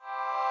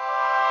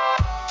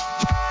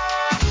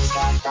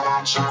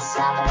Welcome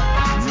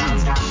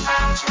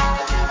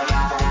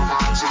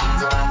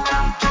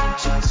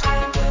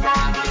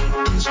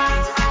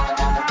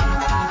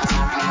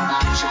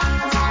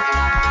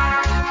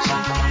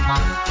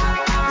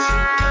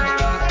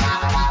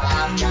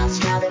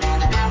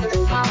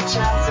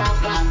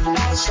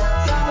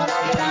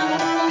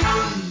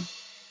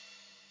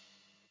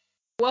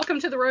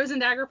to the Rose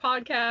and Dagger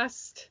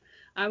podcast.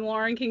 I'm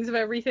Lauren, Kings of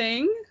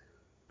Everything.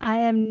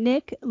 I am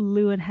Nick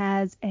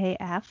Lewinhas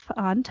AF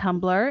on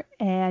Tumblr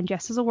and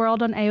Jess is a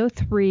World on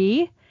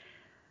AO3.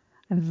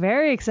 I'm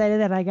very excited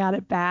that I got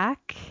it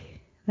back,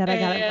 that I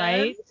got it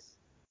right.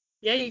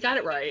 Yeah, you got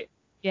it right.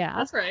 Yeah.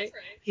 That's right.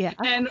 Yeah.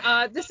 And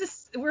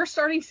we're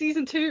starting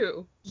season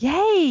 2.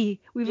 Yay!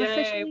 We've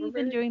officially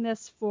been doing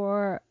this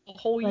for a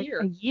whole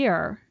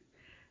year,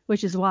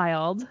 which is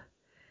wild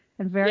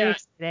and very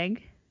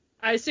exciting.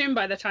 I assume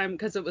by the time,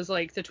 because it was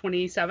like the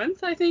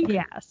 27th, I think.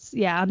 Yes.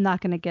 Yeah, I'm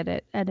not going to get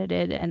it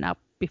edited and up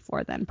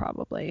before then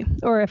probably.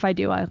 Or if I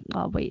do,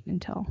 I'll wait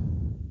until.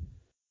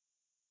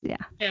 Yeah.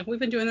 Yeah, we've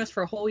been doing this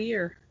for a whole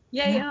year.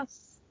 Yay,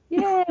 us.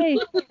 Yay.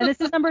 And this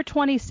is number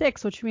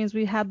 26, which means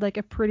we had like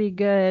a pretty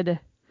good.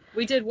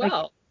 We did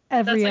well.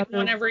 That's like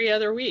one every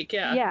other week,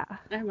 yeah. Yeah.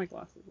 I have my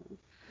glasses on.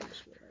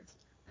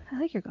 I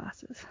like your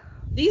glasses.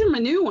 These are my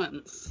new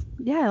ones.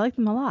 Yeah, I like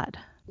them a lot.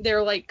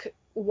 They're like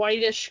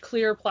whitish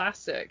clear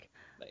plastic.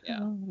 But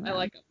yeah, I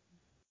like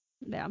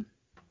them.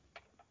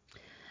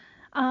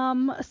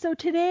 Yeah. So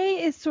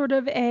today is sort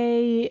of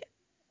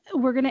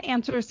we're going to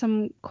answer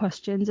some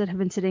questions that have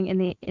been sitting in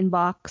the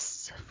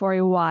inbox for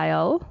a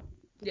while.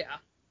 Yeah.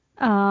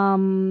 I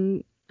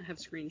have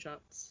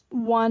screenshots.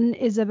 One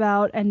is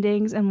about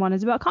endings and one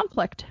is about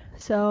conflict.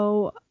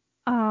 So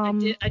I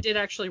did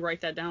actually write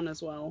that down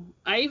as well.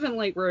 I even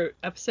wrote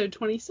episode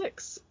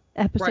 26.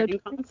 Writing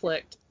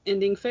conflict,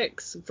 ending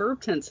fix,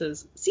 verb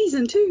tenses,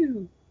 season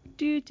 2.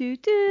 I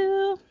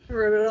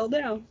wrote it all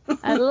down.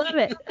 I love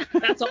it.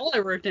 That's all I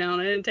wrote down.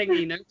 I didn't take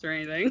any notes or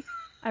anything.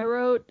 I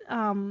wrote,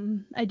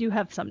 I do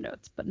have some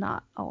notes, but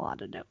not a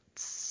lot of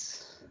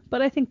notes.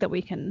 But I think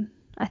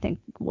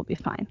we'll be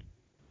fine.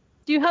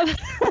 Do you have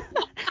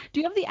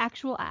the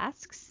actual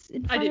asks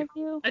in front of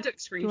you? I took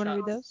screenshots. Do you want to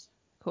read those?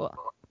 Cool.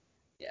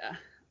 Yeah.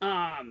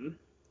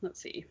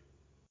 Let's see.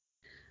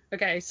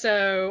 Okay,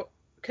 so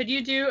could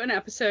you do an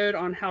episode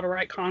on how to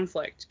write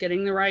conflict?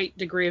 Getting the right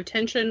degree of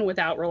tension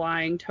without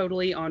relying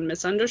totally on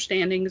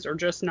misunderstandings or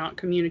just not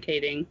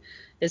communicating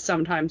is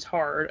sometimes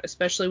hard,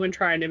 especially when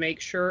trying to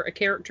make sure a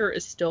character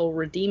is still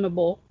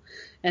redeemable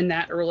and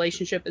that a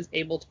relationship is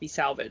able to be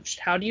salvaged.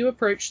 How do you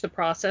approach the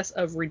process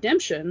of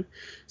redemption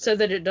so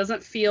that it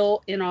doesn't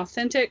feel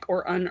inauthentic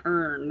or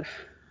unearned?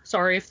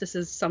 Sorry if this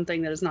is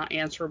something that is not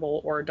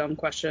answerable or a dumb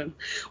question.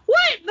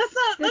 What?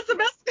 That's the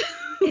best.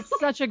 It's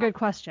such a good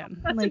question.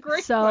 That's a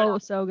great question.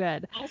 So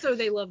good. Also,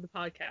 they love the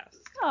podcast.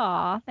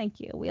 Aw, thank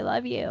you. We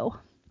love you.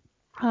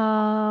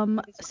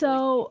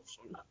 So,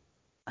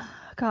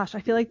 gosh,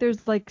 I feel like there's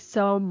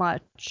so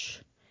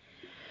much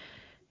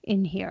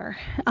in here.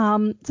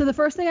 So the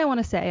first thing I want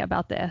to say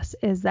about this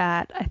is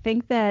that I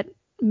think that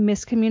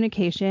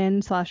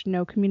miscommunication /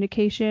 no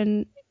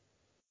communication,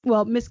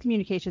 well,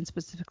 miscommunication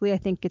specifically, I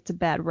think it's a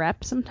bad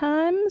rep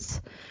sometimes.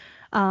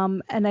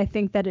 And I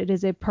think that it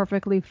is a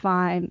perfectly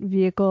fine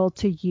vehicle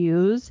to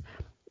use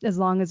as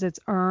long as it's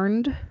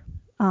earned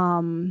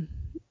in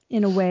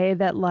a way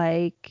that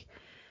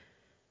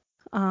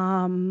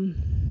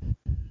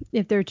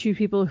if there are two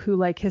people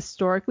who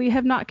historically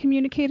have not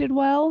communicated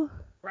well,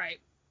 right,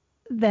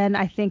 then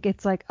I think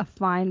it's a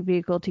fine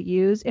vehicle to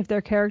use. If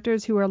they're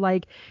characters who are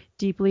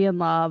deeply in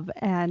love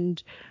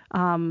and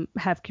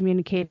have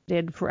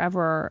communicated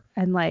forever,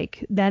 and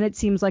then it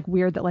seems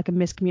weird that a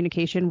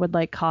miscommunication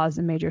would cause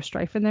a major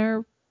strife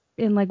in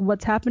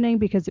what's happening,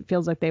 because it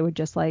feels like they would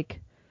just be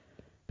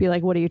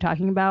what are you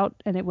talking about,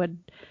 and it would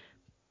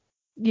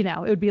be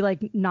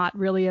not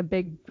really a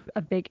big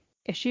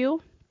issue.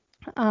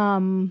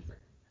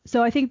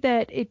 So I think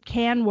that it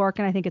can work,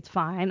 and I think it's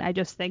fine. I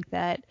just think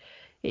that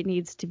it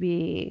needs to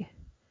be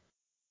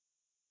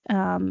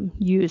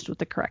used with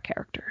the correct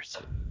characters.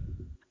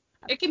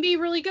 It can be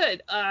really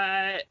good.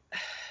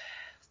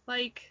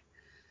 Like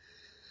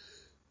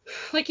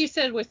you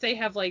said, if they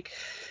have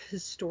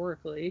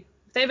historically,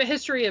 if they have a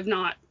history of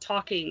not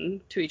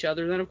talking to each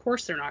other, then of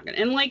course they're not gonna.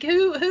 And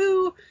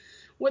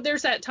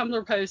there's that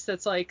Tumblr post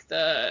that's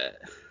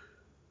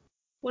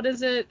what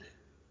is it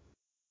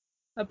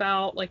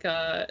about,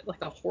 a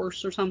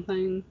horse or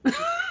something?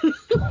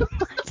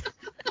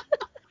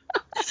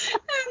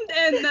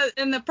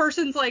 And the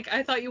person's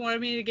I thought you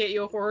wanted me to get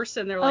you a horse,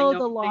 and they're no,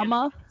 the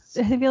llama.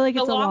 I feel like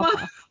it's a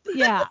llama.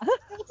 Yeah. Is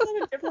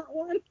that a different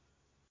one?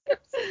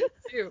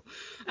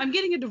 I'm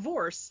getting a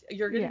divorce.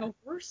 You're getting a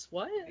horse?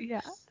 What? Yeah.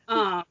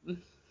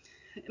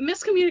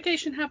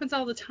 Miscommunication happens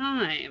all the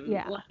time.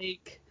 Yeah.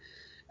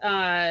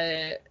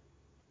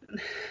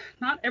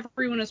 Not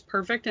everyone is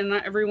perfect, and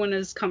not everyone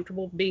is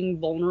comfortable being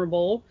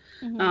vulnerable.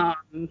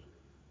 Mm-hmm.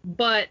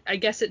 But I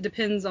guess it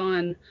depends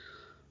on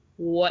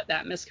what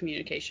that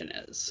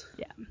miscommunication is.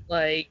 Yeah.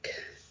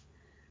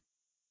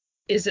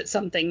 Is it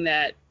something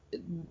that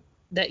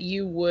that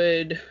you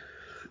would,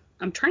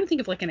 I'm trying to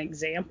think of like an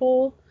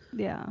example.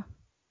 Yeah.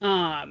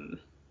 Um,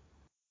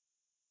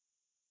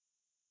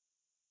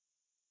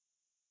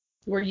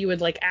 where you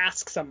would like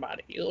ask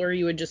somebody, or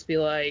you would just be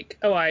like,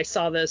 oh, I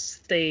saw this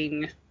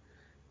thing,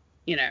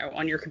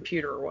 on your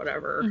computer or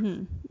whatever.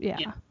 Mm-hmm. Yeah.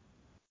 You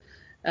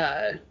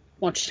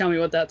why don't you tell me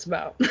what that's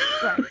about?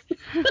 Right.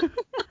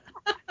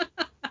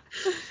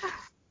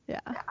 Yeah.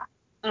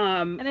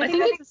 And I I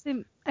think think that's the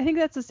same. I think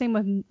that's the same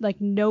with like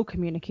no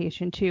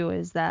communication too.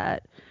 Is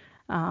that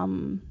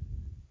I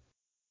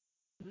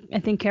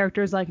think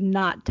characters like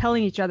not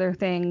telling each other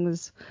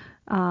things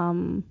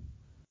um,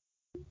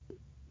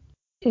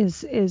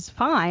 is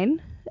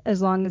fine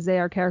as long as they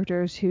are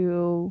characters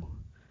who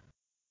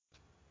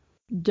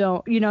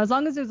don't, as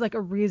long as there's like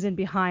a reason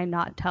behind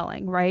not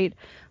telling, right?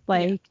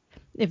 Like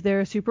if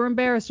they're super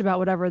embarrassed about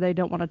whatever they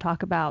don't want to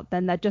talk about,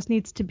 then that just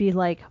needs to be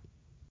like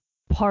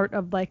part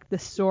of like the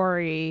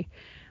story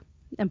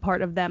and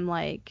part of them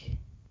like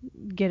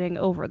getting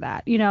over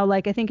that.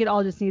 Like I think it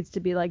all just needs to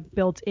be like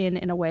built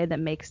in a way that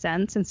makes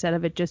sense instead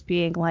of it just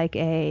being like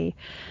a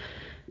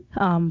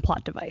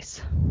plot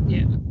device.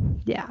 Yeah.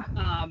 Yeah.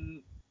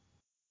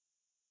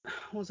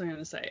 What was I going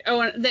to say?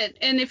 Oh, and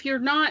if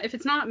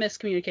it's not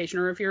miscommunication,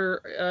 or if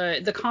you're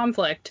the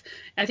conflict,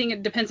 I think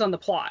it depends on the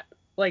plot.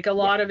 Like a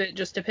lot of it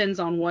just depends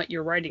on what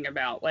you're writing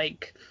about.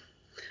 Like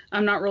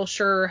I'm not real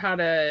sure how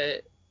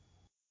to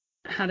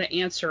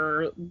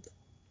answer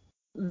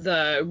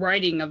the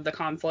writing of the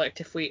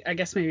conflict. I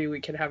guess maybe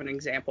we could have an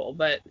example,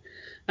 but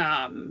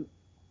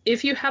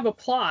if you have a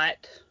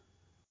plot,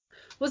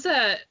 was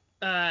that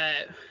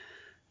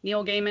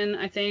Neil Gaiman,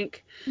 I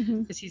think,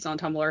 Mm-hmm. because he's on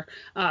Tumblr.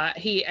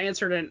 He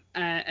answered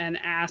an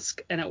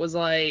ask, and it was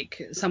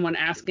like someone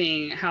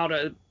asking how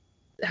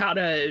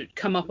to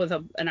come up with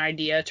an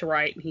idea to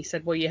write, and he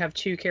said, well, you have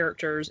two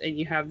characters and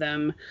you have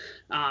them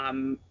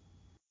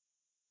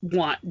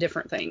want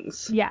different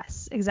things.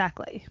 Yes,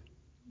 exactly.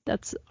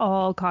 That's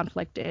all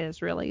conflict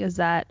is really, is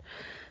that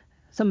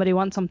somebody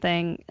wants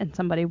something and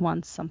somebody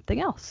wants something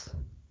else.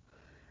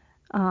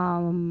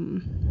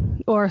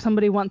 Or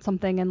somebody wants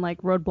something and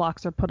like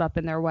roadblocks are put up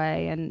in their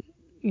way, and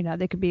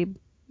they could be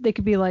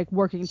like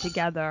working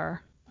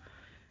together.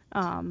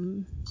 But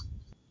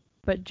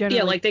Yeah,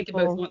 generally like they could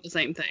both people, want the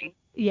same thing.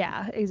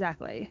 yeah,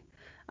 exactly.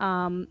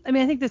 I mean,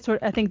 I think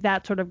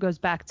that sort of goes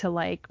back to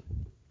like,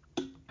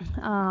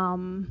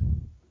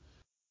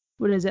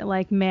 what is it,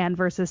 like man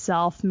versus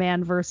self,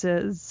 man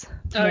versus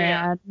Oh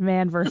yeah,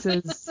 man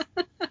versus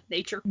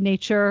nature.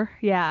 nature.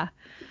 Yeah.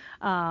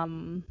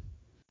 Um,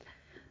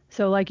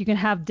 so like you can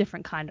have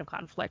different kind of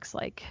conflicts,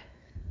 like,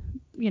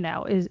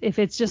 is if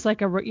it's just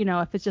like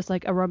if it's just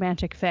like a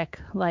romantic fic,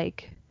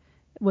 like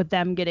with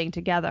them getting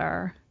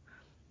together,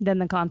 then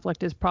the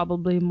conflict is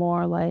probably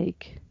more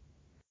like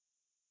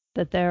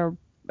that they're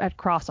at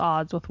cross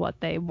odds with what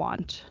they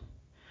want,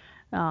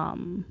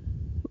 um,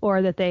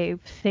 or that they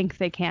think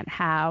they can't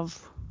have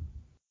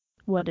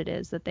what it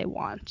is that they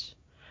want.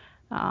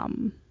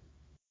 Um,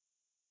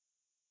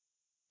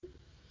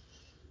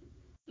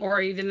 Or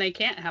even they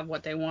can't have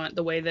what they want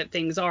the way that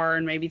things are,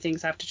 and maybe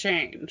things have to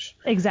change.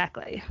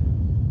 exactly.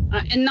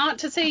 And not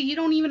to say you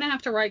don't even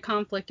have to write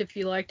conflict if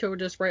you like to, or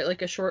just write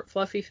like a short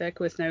fluffy fic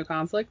with no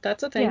conflict.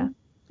 That's a Yeah. thing.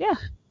 Yeah.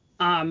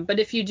 But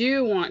if you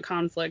do want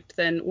conflict,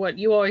 then what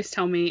you always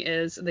tell me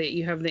is that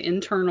you have the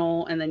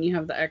internal and then you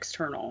have the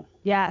external.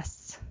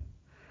 Yes.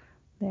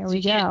 There So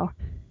we go.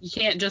 you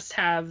can't just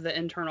have the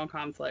internal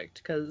conflict,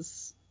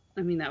 because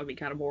I mean that would be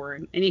kind of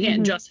boring. And you can't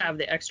Mm-hmm. just have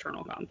the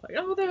external conflict.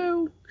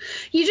 Although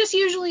you just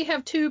usually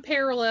have two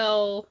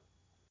parallel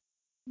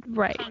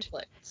Right.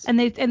 conflicts. And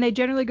they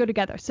generally go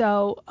together.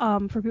 So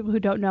for people who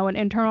don't know, an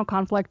internal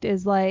conflict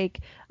is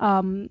like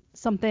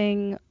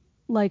something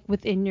like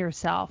within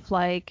yourself,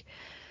 like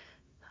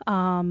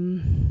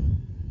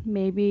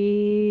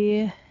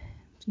maybe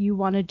you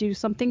want to do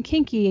something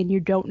kinky and you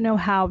don't know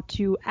how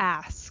to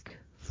ask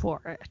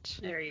for it.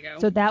 There you go.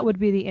 So that would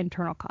be the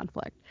internal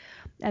conflict.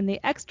 And the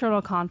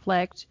external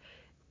conflict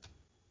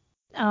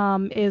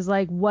is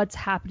like what's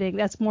happening.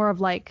 That's more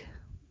of like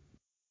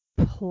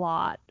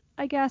plot,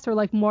 I guess, or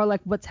like more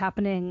like what's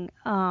happening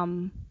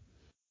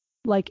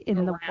like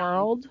in the Around.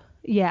 world.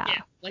 Yeah.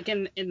 Yeah. Like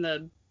in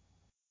the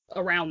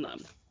around them.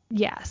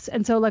 Yes.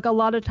 And so like a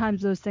lot of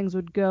times those things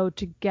would go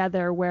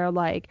together where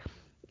like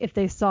if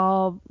they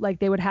solve, like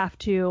they would have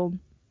to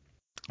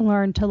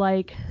learn to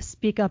like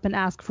speak up and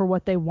ask for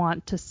what they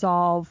want to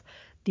solve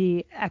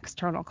the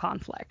external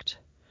conflict.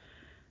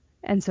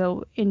 And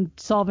so in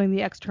solving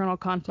the external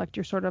conflict,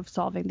 you're sort of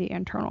solving the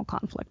internal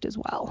conflict as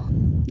well.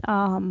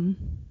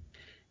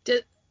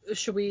 Did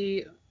should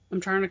we? I'm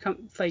trying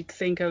to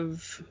think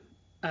of.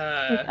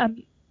 like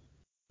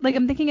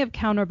I'm thinking of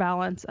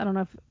Counterbalance. I don't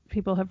know if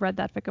people have read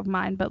that fic of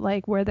mine, but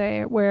like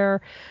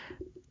where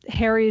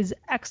Harry's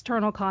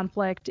external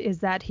conflict is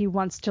that he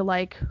wants to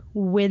like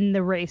win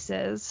the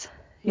races.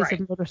 He's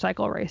Right. a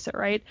motorcycle racer,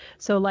 right?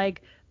 So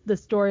like the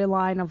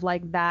storyline of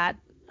like that,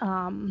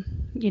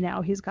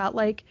 he's got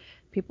like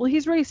people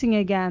he's racing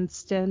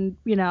against and,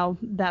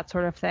 that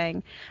sort of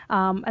thing.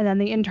 And then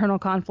the internal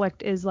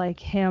conflict is like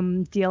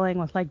him dealing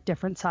with like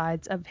different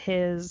sides of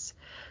his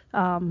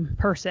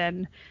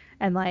person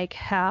and like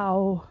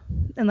how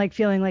and like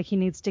feeling like he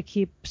needs to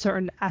keep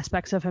certain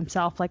aspects of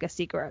himself like a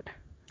secret,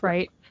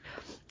 right?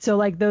 So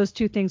like those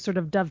two things sort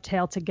of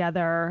dovetail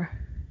together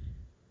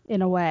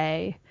in a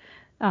way,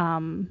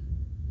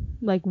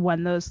 like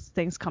when those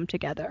things come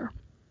together.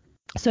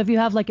 So if you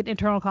have like an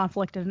internal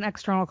conflict and an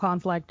external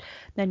conflict,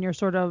 then you're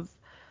sort of,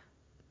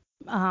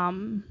 I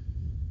don't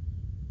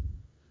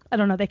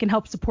know, they can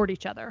help support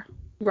each other.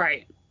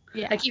 Right.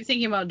 Yeah. I keep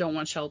thinking about Don't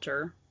Want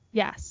Shelter.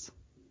 Yes.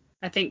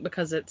 I think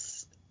because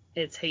it's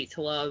hate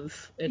to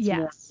love, it's Yes.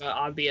 more of an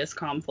obvious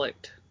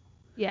conflict.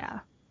 Yeah.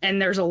 And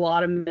there's a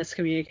lot of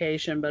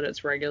miscommunication, but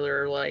it's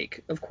regular,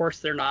 like, of course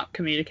they're not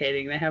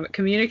communicating. They haven't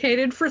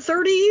communicated for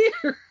 30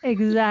 years.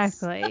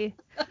 Exactly.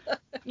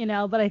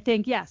 But I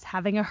think, yes,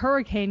 having a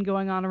hurricane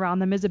going on around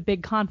them is a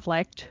big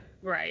conflict.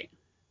 Right.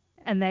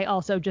 And they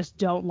also just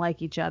don't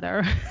like each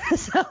other.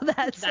 So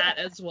that's that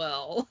as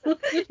well.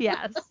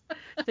 Yes.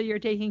 So you're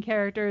taking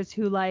characters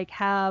who like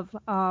have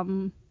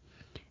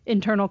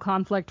internal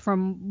conflict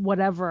from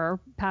whatever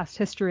past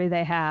history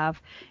they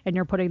have, and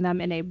you're putting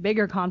them in a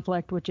bigger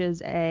conflict, which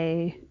is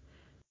a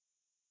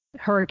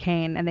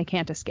hurricane, and they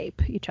can't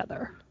escape each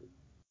other.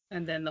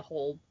 And then the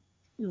whole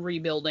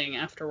rebuilding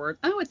afterward.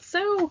 Oh, it's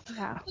so,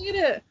 Yeah. look at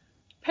it,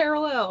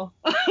 parallel.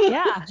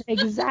 Yeah,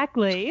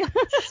 exactly.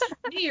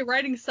 Me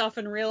writing stuff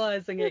and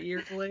realizing it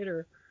years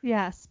later.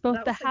 Yes,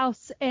 both the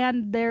house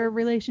and their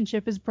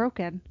relationship is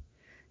broken.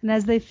 And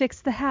as they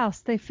fix the house,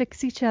 they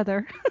fix each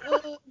other.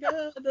 Oh,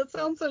 God, that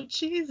sounds so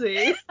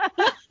cheesy.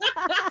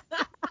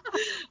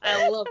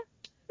 I love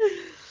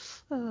it.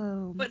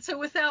 But so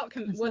without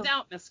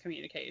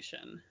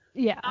miscommunication,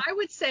 yeah, I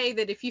would say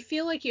that if you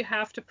feel like you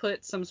have to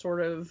put some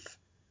sort of,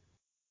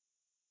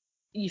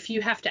 if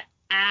you have to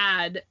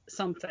add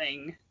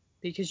something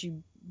because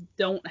you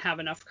don't have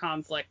enough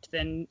conflict,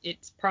 then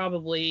it's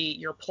probably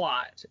your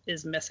plot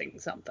is missing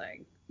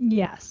something.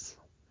 Yes.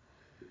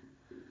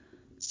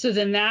 So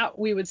then that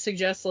we would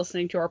suggest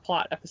listening to our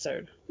plot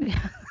episode.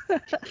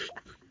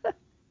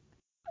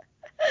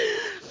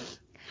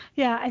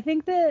 Yeah, I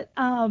think that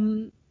I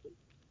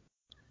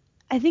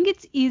think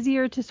it's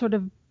easier to sort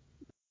of,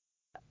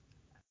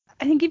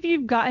 I think if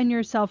you've gotten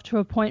yourself to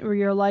a point where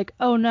you're like,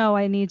 oh no,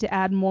 I need to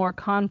add more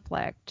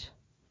conflict,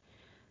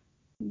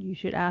 you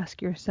should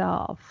ask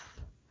yourself,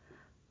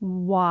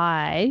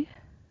 why?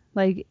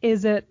 Like,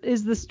 is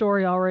the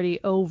story already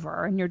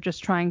over and you're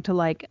just trying to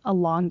like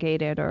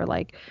elongate it or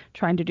like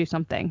trying to do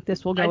something?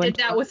 This will go I did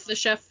that with the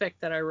chef fic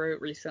that I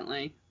wrote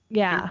recently.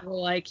 Yeah. And we're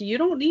like, you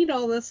don't need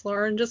all this,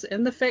 Lauren. Just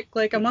end the fic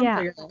like a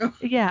month ago.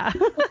 Yeah.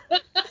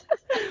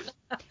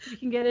 We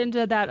can get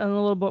into that in a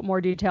little bit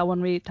more detail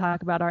when we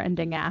talk about our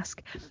ending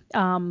ask.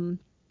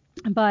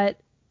 But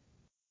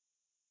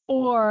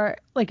or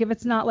like if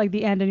it's not like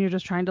the end and you're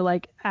just trying to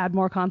like add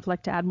more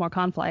conflict to add more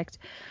conflict,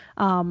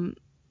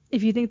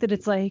 if you think that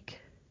it's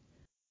like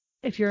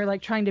if you're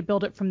like trying to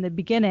build it from the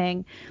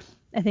beginning,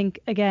 I think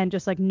again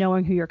just like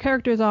knowing who your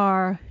characters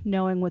are,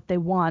 knowing what they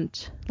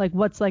want, like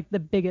what's like the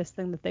biggest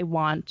thing that they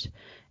want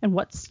and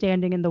what's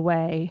standing in the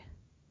way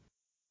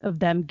of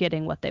them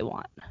getting what they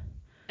want.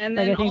 And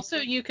then also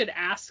you could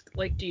ask,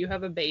 like, do you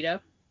have a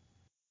beta?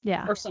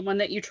 Yeah. Or someone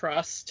that you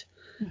trust.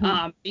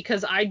 Mm-hmm.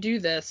 Because I do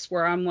this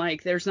where I'm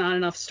like, there's not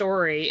enough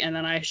story, and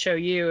then I show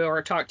you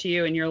or talk to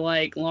you, and you're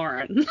like,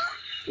 Lauren.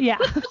 Yeah.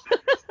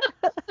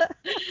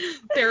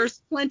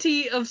 There's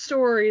plenty of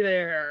story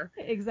there.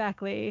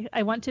 Exactly.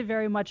 I want to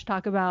very much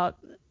talk about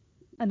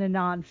an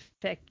Anon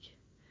fic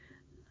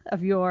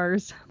of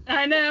yours.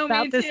 I know,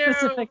 about me this too.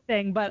 specific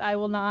thing, but I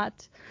will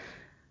not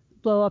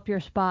blow up your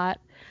spot.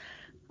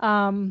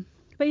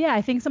 But yeah,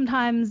 I think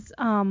sometimes.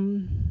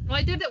 Well,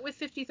 I did that with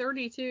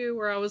 50/30 too,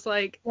 where I was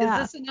like, is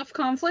this enough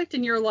conflict?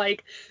 And you're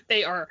like,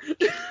 they are.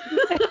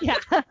 Yeah.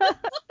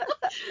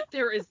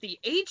 There is the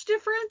age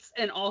difference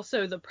and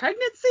also the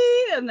pregnancy,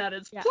 and that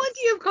is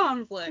plenty of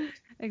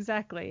conflict.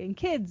 Exactly. And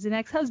kids and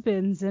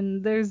ex-husbands,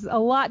 and there's a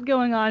lot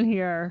going on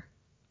here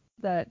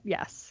that,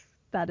 yes,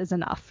 that is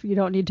enough. You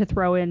don't need to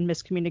throw in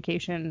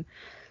miscommunication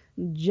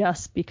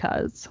just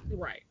because.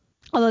 Right.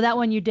 Although that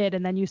one you did,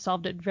 and then you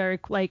solved it very,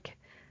 like,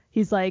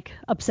 he's, like,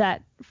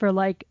 upset for,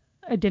 like,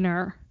 a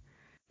dinner.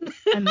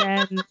 And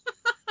then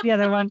the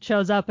other one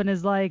shows up and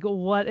is like,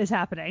 what is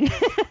happening?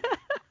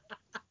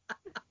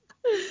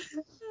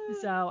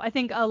 So I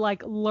think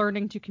like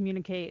learning to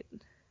communicate,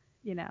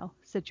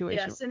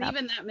 situation. Yes, and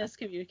even that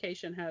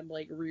miscommunication had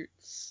like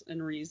roots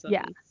and reasons.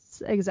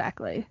 Yes,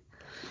 exactly.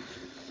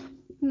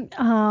 I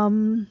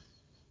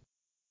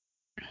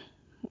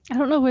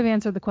don't know if we've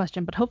answered the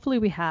question, but hopefully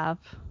we have.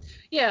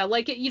 Yeah,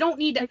 like you don't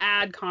need to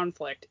add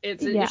conflict.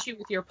 It's an issue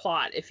with your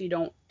plot if you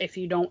don't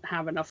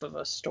have enough of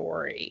a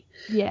story.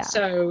 Yeah.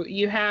 So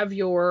you have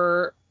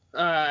your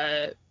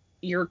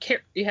you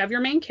have your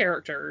main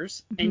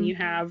characters, mm-hmm. and you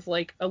have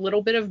like a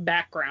little bit of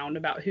background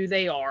about who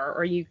they are,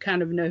 or you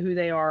kind of know who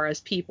they are as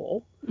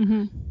people.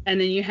 Mm-hmm.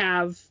 And then you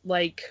have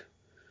like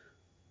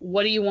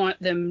what do you want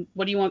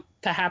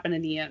to happen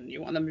in the end?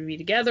 You want them to be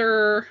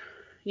together,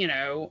 you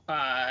know,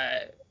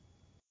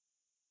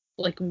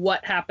 like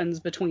what happens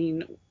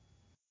between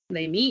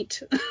they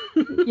meet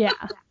Yeah.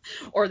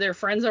 or they're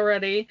friends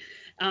already,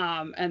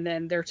 and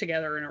then they're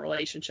together in a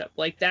relationship.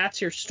 Like that's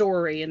your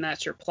story and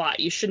that's your plot.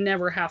 You should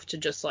never have to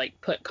just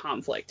like put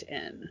conflict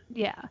in.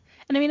 Yeah.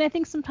 And I mean, I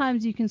think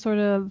sometimes you can sort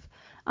of,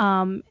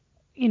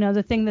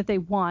 the thing that they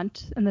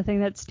want and the thing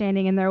that's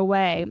standing in their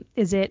way,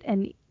 is it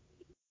an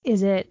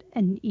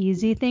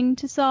easy thing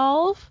to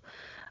solve?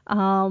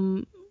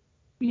 Then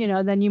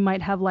you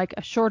might have like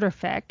a shorter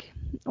fic.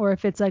 Or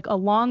if it's like a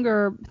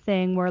longer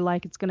thing where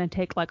like it's going to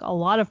take like a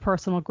lot of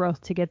personal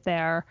growth to get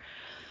there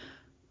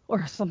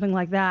or something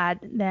like that,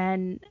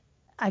 then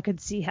I could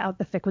see how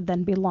the fic would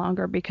then be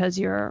longer because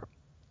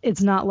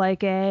it's not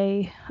like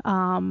it's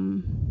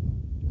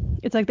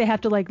like they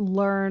have to like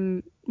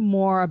learn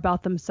more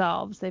about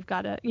themselves. They've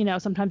got to,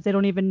 sometimes they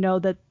don't even know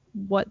that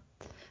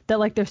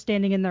like they're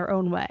standing in their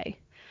own way.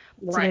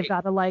 Right. So they've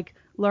got to like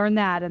learn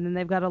that, and then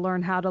they've got to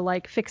learn how to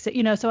like fix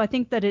it, so I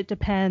think that it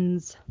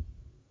depends.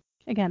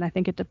 Again, I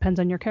think it depends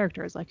on your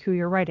characters, like who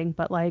you're writing,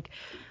 but like,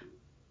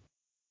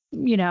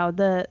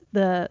 the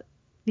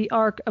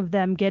arc of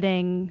them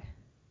getting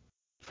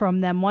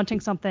from them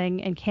wanting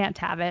something and can't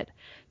have it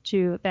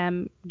to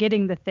them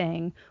getting the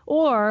thing,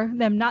 or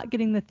them not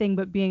getting the thing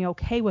but being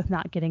okay with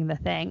not getting the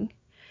thing.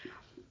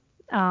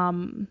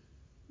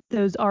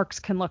 Those arcs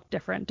can look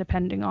different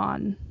depending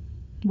on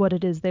what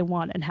it is they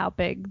want and how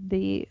big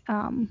the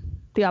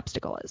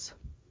obstacle is.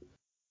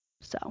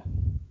 So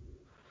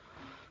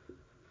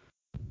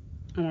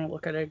I want to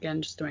look at it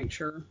again just to make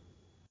sure.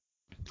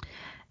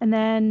 And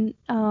then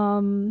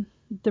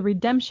the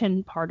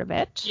redemption part of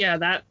it. Yeah,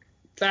 that's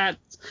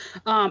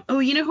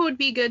you know who would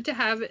be good to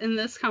have in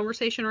this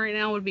conversation right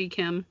now would be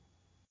Kim.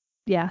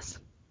 Yes.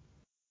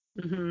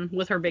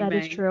 With her big bang.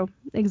 That is true.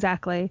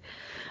 Exactly.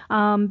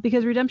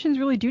 Because redemptions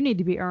really do need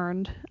to be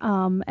earned.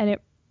 And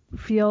it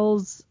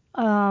feels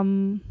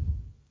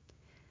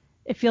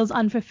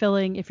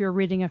unfulfilling if you're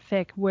reading a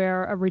fic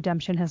where a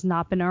redemption has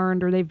not been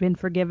earned or they've been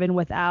forgiven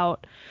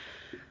without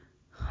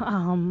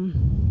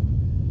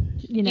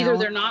either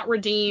they're not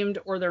redeemed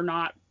or they're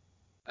not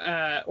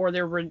or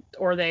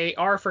they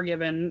are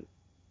forgiven,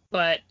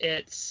 but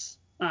it's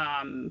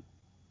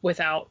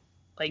without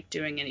like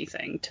doing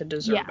anything to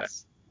deserve it.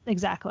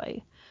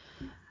 Exactly.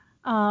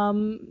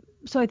 So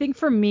I think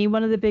for me,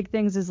 one of the big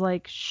things is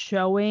like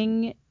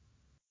showing,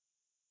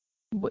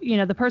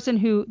 the person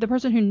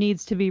who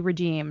needs to be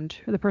redeemed,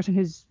 or the person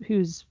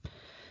who's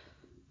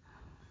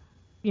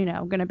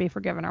going to be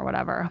forgiven or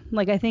whatever.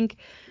 Like, I think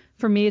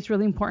for me, it's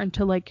really important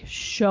to like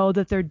show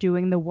that they're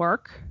doing the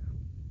work.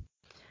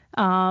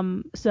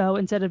 So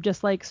instead of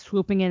just like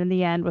swooping in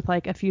the end with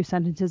like a few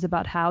sentences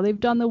about how they've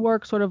done the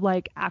work, sort of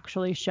like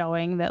actually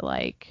showing that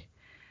like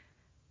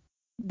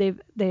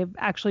they've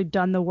actually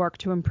done the work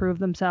to improve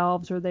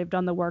themselves, or they've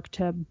done the work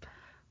to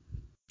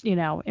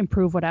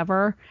improve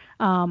whatever.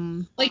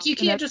 Like you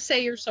can't just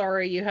say you're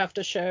sorry. You have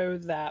to show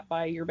that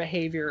by your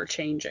behavior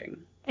changing.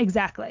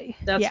 Exactly.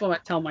 That's what I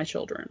tell my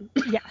children.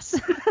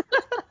 Yes.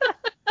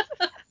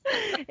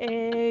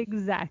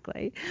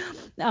 Exactly.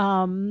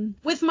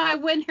 With my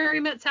When Harry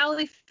Met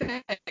Sally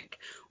fic,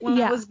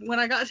 when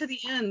I got to the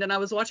end and I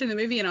was watching the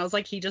movie and I was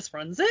like, he just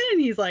runs in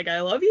and he's like, I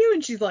love you,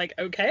 and she's like,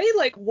 okay,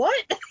 like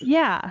what?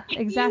 Yeah,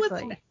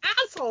 exactly. He was an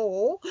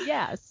asshole.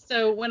 Yes.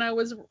 So when I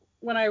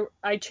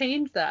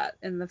changed that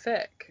in the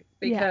fic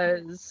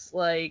because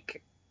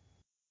like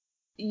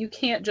you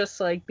can't just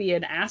like be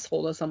an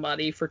asshole to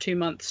somebody for 2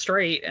 months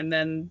straight and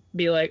then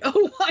be like,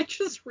 oh, I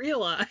just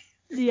realized.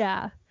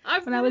 Yeah.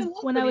 When I was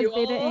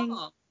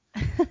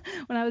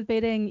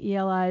betaing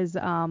ELI's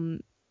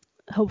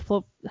Hope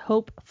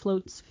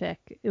Floats fic,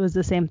 it was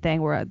the same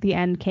thing where the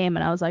end came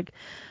and I was like,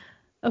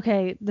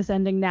 okay, this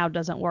ending now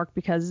doesn't work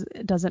because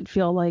it doesn't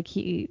feel like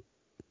he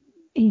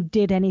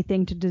did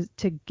anything to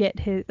get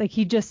his, like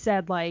he just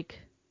said like,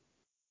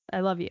 I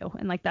love you,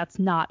 and like that's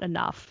not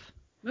enough.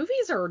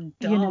 Movies are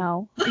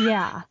dumb.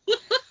 Yeah.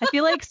 I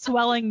feel like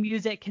swelling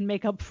music can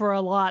make up for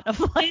a lot of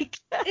like.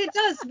 It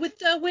does.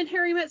 With When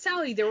Harry Met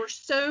Sally, there were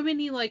so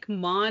many like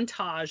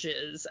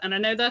montages, and I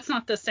know that's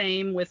not the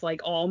same with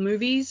like all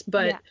movies,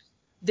 but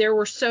there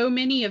were so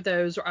many of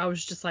those where I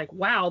was just like,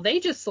 wow, they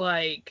just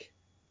like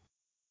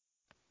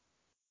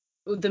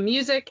the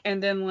music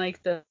and then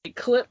like the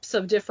clips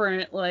of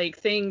different like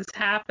things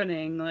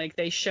happening, like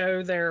they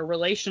show their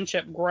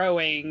relationship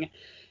growing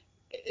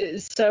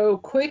so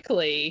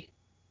quickly.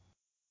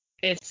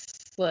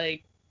 It's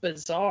like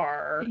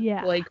bizarre.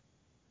 Yeah. Like,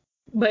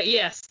 but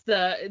yes,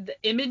 the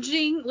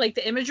imaging, like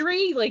the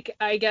imagery, like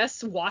I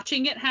guess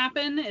watching it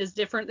happen is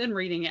different than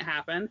reading it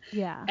happen.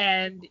 Yeah.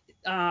 And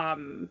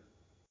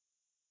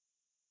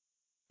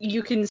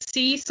you can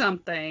see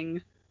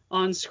something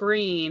on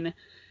screen,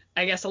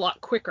 I guess, a lot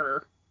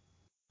quicker.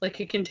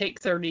 Like it can take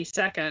 30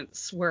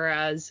 seconds,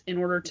 whereas in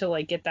order to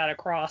like get that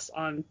across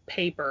on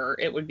paper,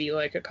 it would be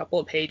like a couple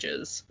of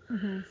pages.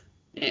 Mm-hmm.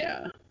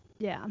 Yeah.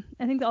 Yeah.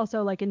 I think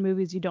also like in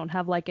movies you don't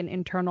have like an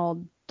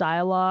internal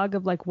dialogue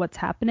of like what's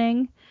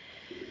happening.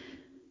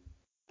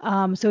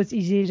 So it's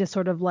easy to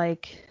sort of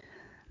like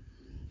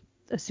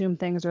assume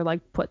things or like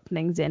put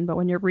things in, but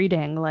when you're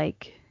reading,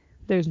 like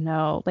there's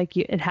no like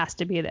it has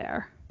to be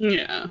there.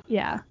 Yeah.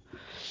 Yeah.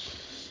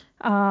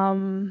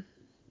 Oh,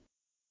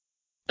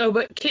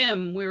 but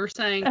Kim, we were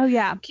saying. Oh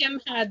yeah.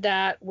 Kim had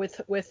that with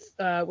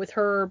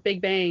her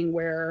Big Bang,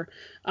 where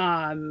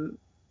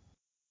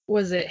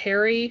was it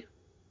Harry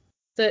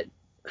that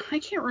I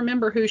can't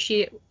remember who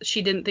she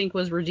didn't think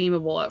was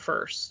redeemable at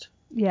first.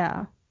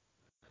 Yeah.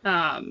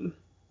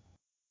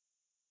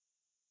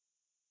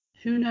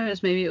 Who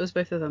knows? Maybe it was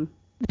both of them.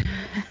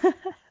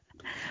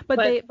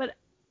 but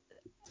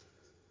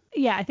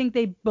yeah, I think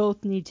they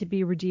both need to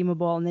be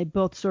redeemable, and they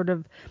both sort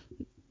of,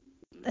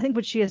 I think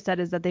what she has said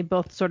is that they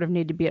both sort of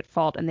need to be at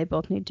fault and they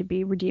both need to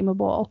be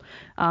redeemable.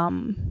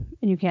 And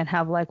you can't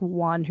have like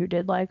one who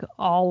did like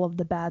all of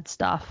the bad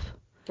stuff.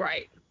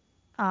 Right.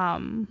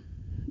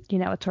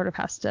 It sort of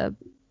has to,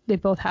 they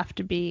both have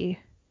to be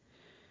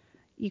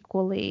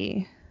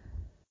equally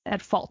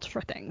at fault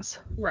for things.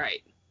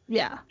 Right.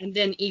 Yeah. And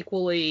then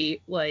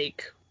equally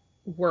like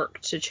work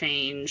to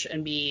change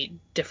and be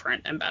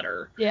different and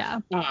better. Yeah.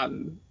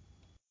 And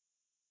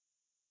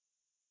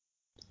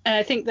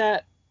I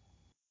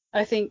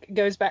think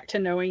goes back to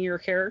knowing your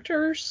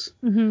characters.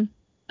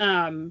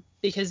 Mm-hmm.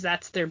 Because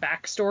that's their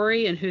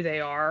backstory and who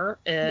they are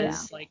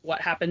is like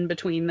what happened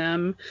between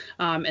them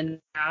in the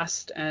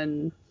past,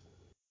 and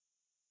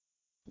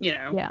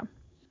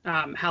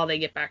how they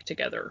get back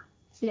together.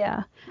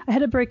 Yeah. I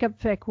had a breakup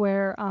fic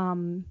where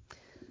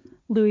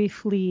Louis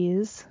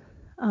flees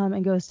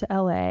and goes to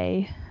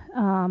LA.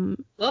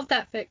 Love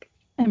that fic.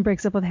 And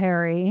breaks up with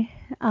Harry.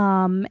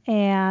 I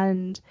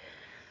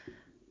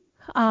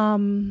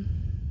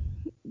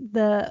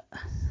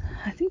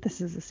think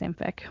this is the same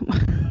fic.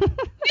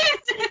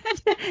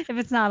 If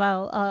it's not,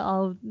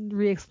 I'll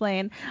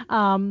re-explain.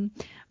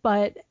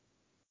 But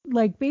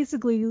like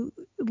basically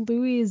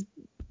Louis is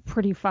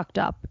pretty fucked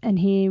up, and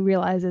he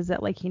realizes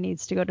that like he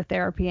needs to go to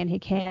therapy, and he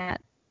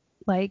can't,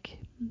 like,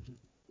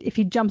 if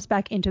he jumps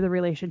back into the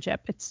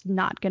relationship, it's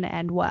not going to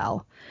end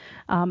well.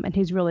 And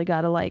he's really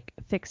got to like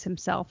fix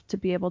himself to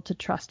be able to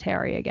trust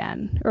Harry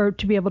again, or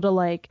to be able to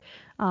like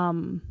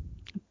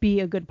be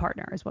a good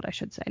partner is what I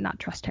should say, not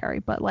trust Harry,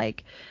 but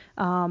like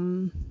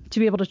to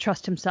be able to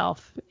trust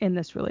himself in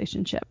this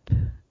relationship.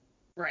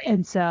 Right.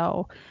 And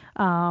so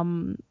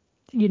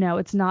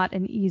it's not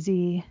an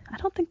easy, I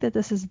don't think that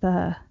this is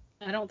the,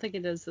 I don't think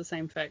it is the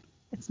same fic.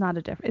 It's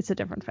a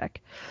different fic.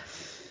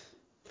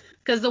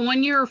 Because the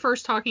one you were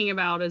first talking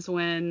about is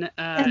when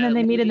and then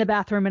they meet in the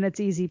bathroom and it's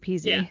easy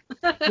peasy.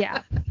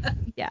 Yeah.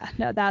 Yeah.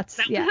 No, that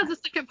one has a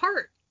second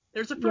part.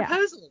 There's a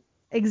proposal.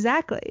 Yeah.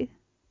 Exactly.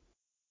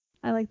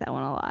 I like that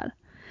one a lot.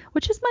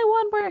 Which is my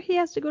one where he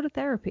has to go to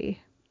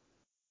therapy.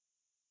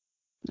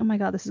 Oh my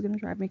god, this is gonna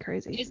drive me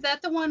crazy. Is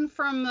that the one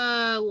from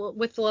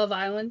with Love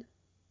Island?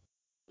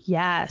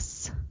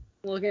 Yes.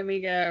 Look at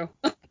me go.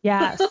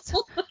 Yes.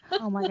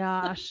 Oh my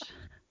gosh.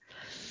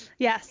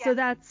 Yeah, so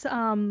that's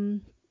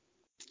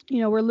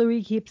where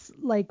Louis keeps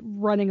like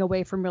running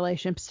away from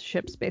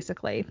relationships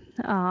basically.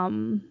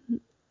 And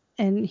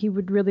he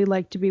would really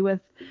like to be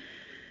with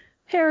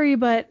Harry,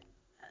 but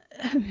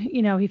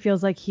he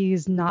feels like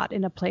he's not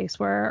in a place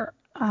where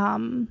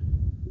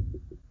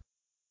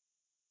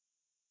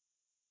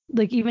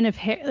like even if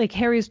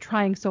Harry's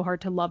trying so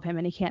hard to love him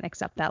and he can't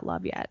accept that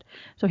love yet.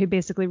 So he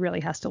basically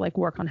really has to like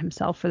work on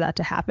himself for that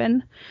to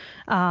happen.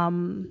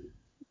 And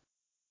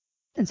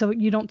so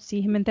you don't see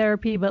him in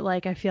therapy, but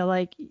like I feel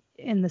like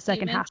in the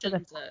second half of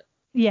the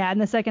in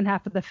the second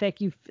half of the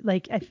fic, you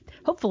like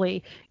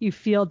hopefully you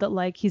feel that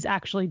like he's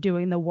actually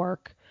doing the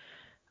work.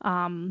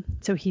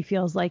 So he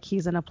feels like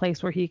he's in a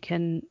place where he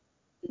can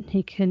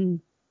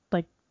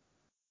like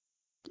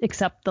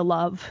accept the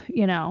love,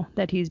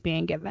 that he's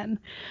being given,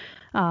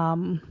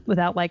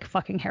 without like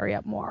fucking Harry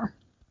up more.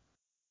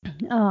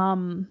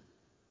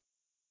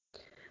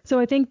 So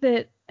I think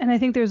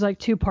there's like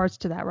two parts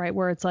to that, right?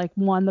 Where it's like,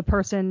 one, the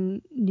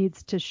person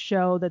needs to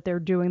show that they're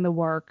doing the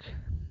work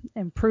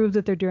and prove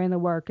that they're doing the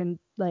work, and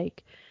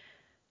like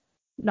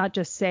not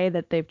just say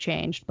that they've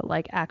changed, but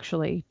like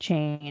actually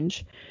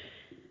change.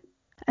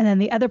 And then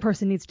the other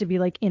person needs to be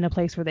like in a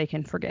place where they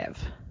can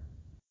forgive.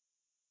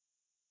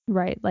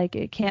 Right? Like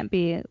it can't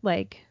be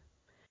like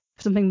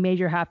if something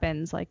major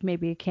happens, like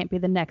maybe it can't be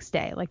the next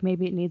day. Like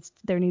maybe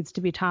there needs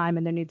to be time,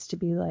 and there needs to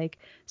be like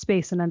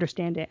space and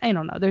understanding. I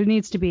don't know. There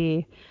needs to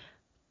be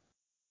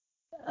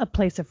a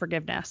place of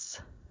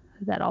forgiveness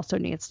that also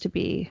needs to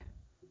be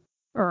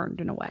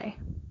earned in a way.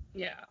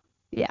 Yeah.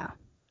 Yeah.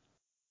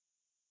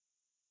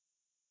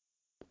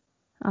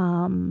 I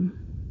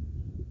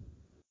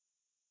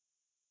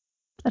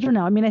don't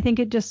know. I mean, I think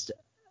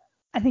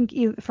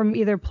from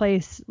either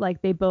place,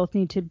 like they both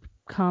need to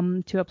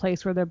come to a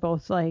place where they're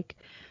both like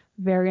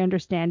very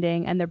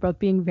understanding and they're both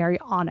being very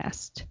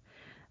honest.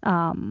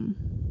 And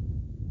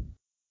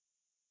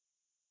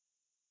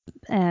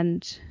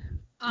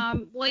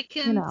like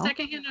in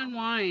Secondhand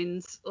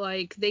Unwinds,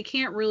 like they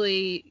can't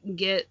really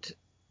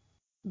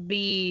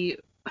be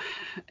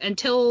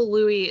until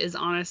Louis is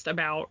honest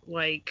about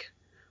like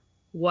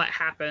what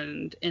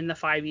happened in the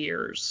 5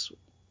 years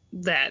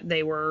that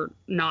they were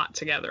not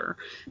together,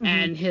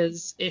 and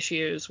his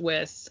issues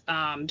with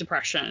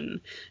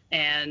depression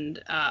and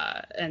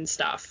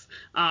stuff,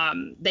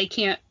 they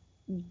can't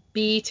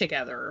be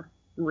together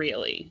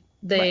really.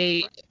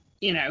 They,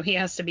 Right. he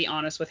has to be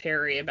honest with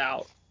Harry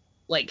about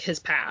like his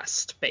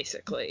past,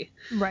 basically.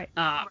 Right.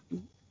 I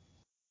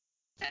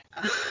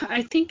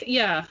think,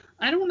 yeah,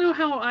 I don't know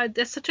how.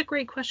 That's such a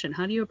great question.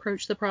 How do you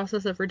approach the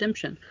process of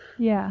redemption?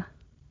 Yeah.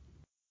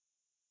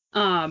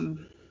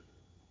 Um,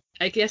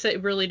 I guess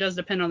it really does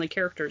depend on the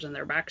characters and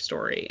their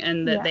backstory,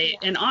 and that Yeah. they,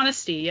 in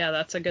honesty, yeah,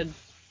 that's a good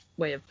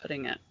way of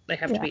putting it. They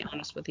have to Yeah. be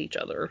honest with each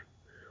other.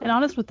 And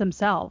honest with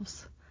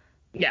themselves,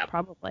 Yeah,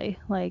 probably.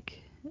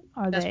 Like,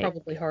 are that's they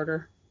probably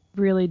harder.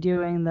 really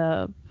doing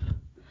the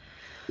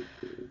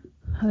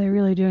are they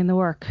really doing the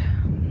work?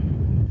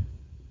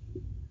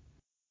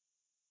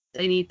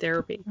 They need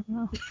therapy. I don't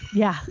know.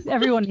 Yeah,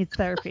 everyone needs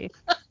therapy.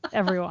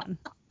 Everyone.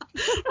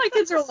 My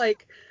kids are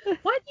like,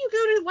 why do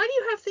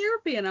you have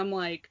therapy? And I'm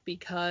like,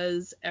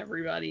 because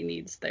everybody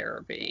needs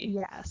therapy.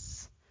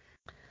 Yes.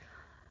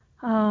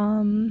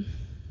 Um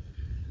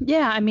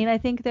yeah, I mean, I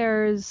think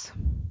the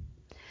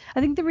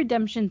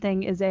redemption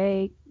thing is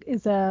a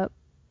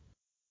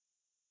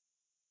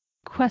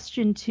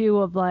question too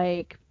of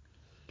like,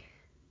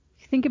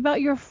 think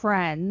about your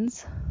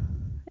friends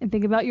and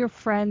think about your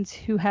friends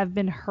who have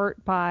been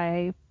hurt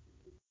by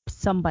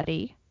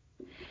somebody,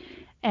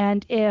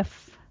 and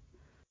if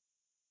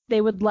they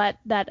would let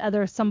that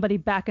other somebody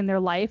back in their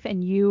life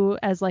and you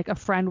as like a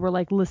friend were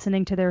like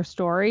listening to their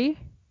story,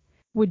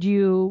 would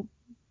you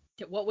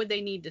What would they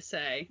need to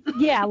say?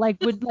 yeah, like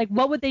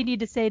what would they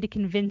need to say to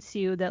convince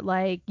you that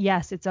like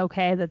yes, it's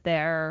okay that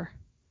they're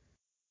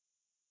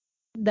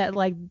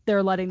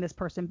letting this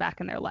person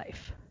back in their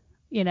life,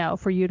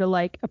 for you to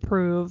like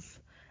approve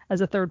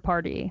as a third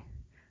party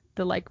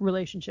the like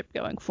relationship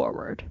going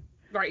forward.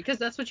 Right, because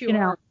that's what you You know,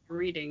 are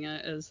reading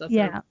it as a third.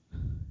 yeah,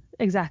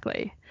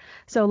 exactly.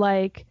 So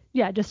like,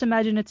 yeah, just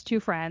imagine it's two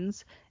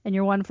friends and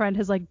your one friend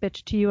has like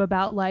bitched to you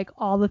about like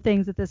all the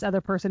things that this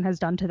other person has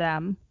done to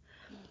them.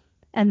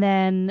 And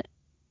then,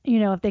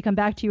 if they come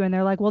back to you and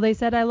they're like, well, they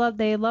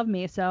love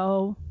me,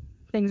 so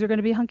things are going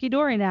to be hunky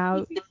dory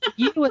now.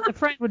 You as a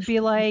friend would be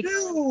like,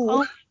 No. oh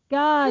my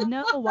God,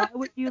 no, why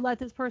would you let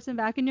this person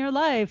back in your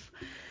life?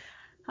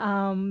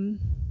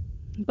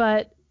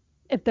 But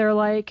if they're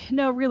like,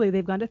 no, really,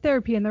 they've gone to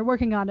therapy and they're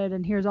working on it,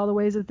 and here's all the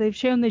ways that they've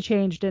shown they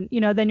changed, and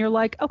then you're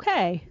like,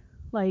 okay,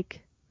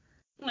 like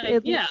Like,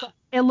 it yeah. looks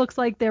it looks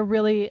like they're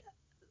really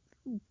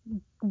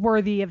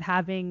worthy of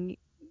having,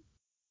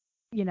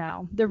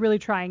 they're really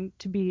trying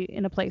to be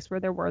in a place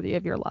where they're worthy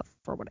of your love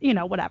or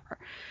whatever.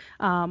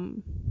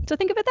 So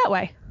think of it that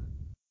way.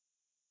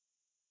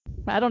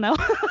 I don't know.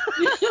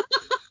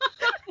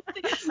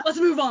 Let's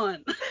move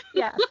on.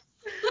 Yeah.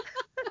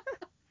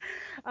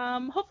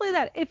 Hopefully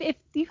that if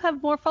you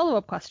have more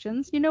follow-up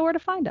questions, you know where to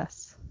find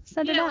us.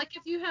 Send it Yeah, out. like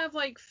if you have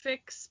like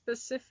fic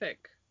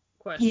specific Yeah.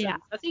 questions.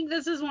 I think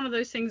this is one of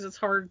those things that's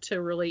hard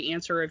to really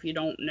answer if you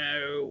don't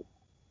know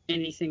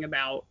anything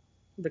about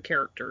the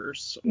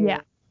characters Yeah.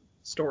 or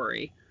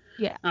story.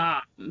 Yeah.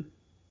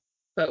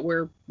 But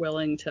we're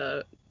willing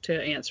to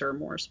answer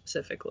more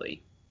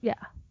specifically. Yeah.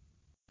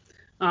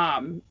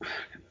 I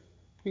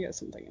got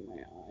something in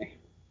my eye.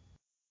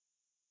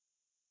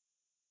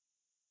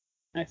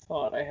 I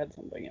thought I had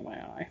something in my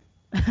eye.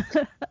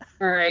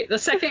 All right. The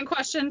second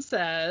question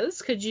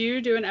says, could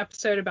you do an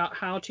episode about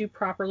how to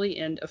properly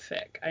end a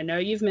fic? I know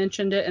you've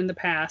mentioned it in the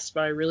past,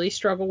 but I really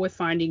struggle with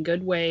finding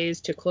good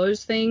ways to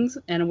close things,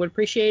 and I would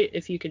appreciate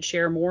if you could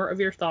share more of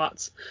your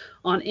thoughts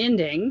on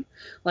ending,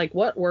 like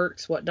what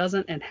works, what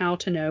doesn't, and how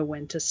to know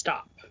when to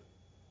stop.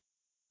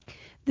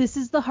 This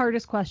is the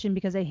hardest question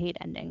because I hate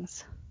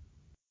endings.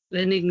 The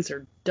endings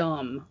are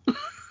dumb.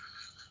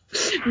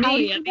 How do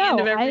Me you at the end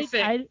know? of every I,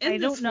 fic. I I End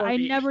this don't know. for I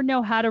me. never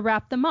know how to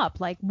wrap them up.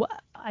 Like what?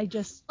 I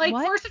just Like,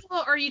 what? first of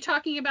all, are you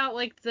talking about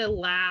like the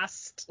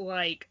last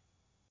like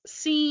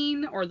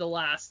scene or the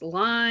last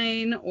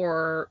line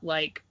or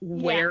like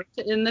Yeah. where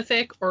to end the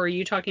fic, or are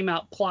you talking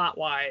about plot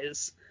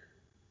wise?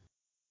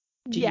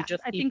 Do you Yeah.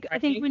 just I keep think I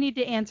think writing? we need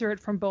to answer it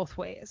from both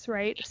ways,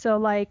 right? So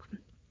like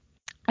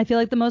I feel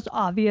like the most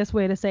obvious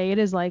way to say it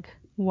is like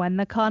when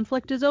the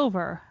conflict is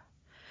over.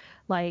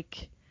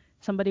 Like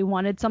somebody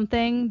wanted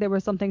something, there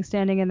was something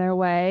standing in their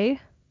way.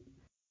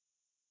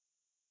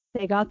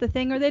 They got the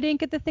thing or they didn't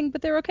get the thing,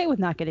 but they're okay with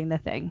not getting the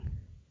thing.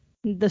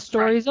 The Right.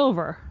 story's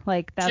over.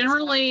 Like that's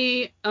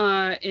Generally,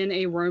 in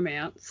a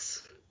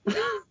romance,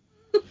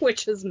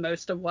 which is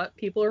most of what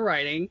people are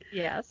writing,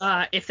 yes.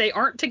 if they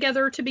aren't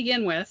together to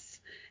begin with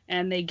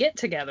and they get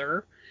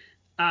together,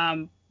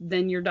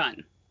 then you're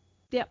done.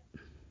 Yep.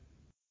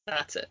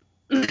 That's it.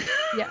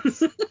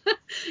 Yes.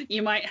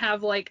 You might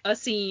have like a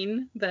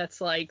scene that's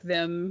like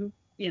them,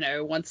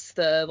 once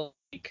the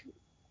like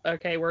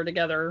okay, we're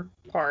together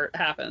part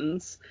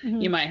happens. You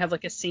Hmm. might have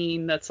like a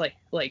scene that's like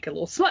a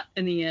little smut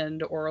in the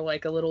end, or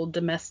like a little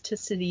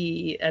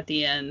domesticity at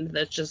the end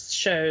that just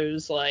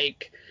shows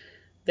like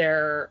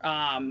they're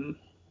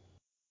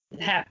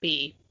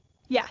happy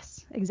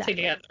Yes, exactly.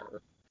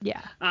 together.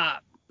 Yeah.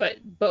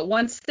 But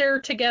once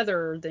they're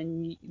together,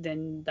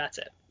 then that's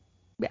it.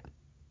 Yeah.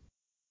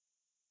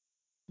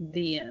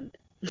 The end.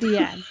 The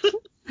end.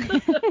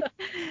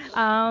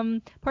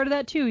 Part of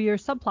that too, your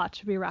subplot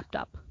should be wrapped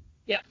up.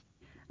 Yeah.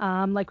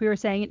 Like we were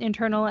saying, an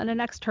internal and an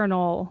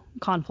external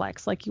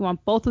conflicts. Like you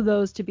want both of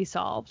those to be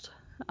solved.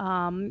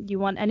 You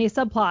want any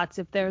subplots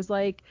if there's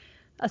like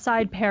a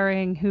side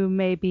pairing who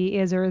maybe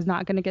is or is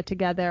not going to get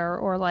together,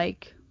 or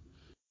like,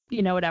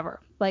 whatever.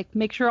 Like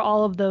make sure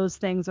all of those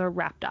things are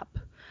wrapped up.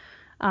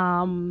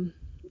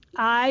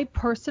 I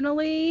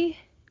personally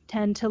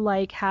tend to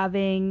like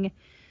having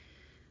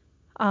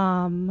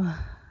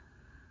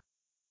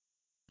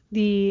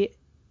the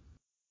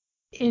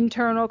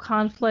internal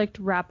conflict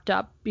wrapped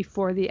up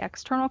before the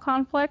external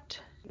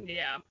conflict.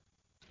 Yeah.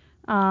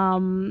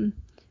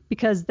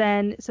 Because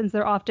then, since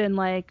they're often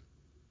like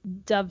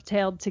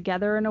dovetailed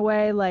together in a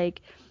way,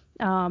 like,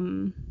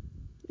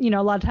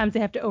 a lot of times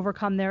they have to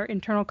overcome their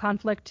internal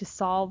conflict to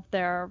solve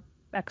their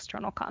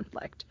external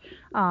conflict.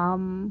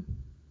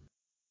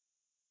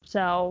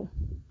 So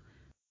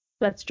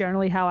that's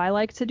generally how I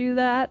like to do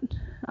that.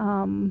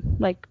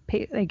 Like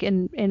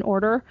in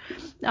order.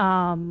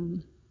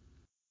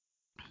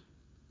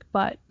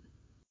 But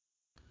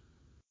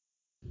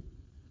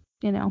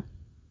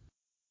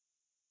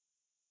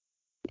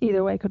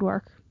either way could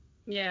work.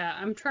 Yeah,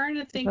 I'm trying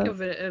to think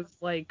of it of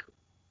like,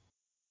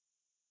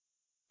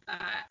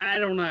 I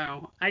don't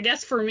know. I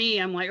guess for me,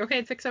 I'm like,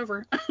 okay, fics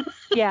over.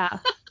 Yeah.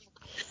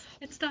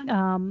 It's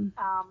done.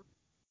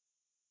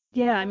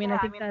 Yeah, I mean, I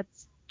think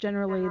that's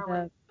generally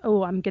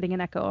oh, I'm getting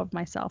an echo of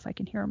myself. I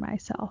can hear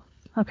myself.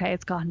 Okay,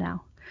 it's gone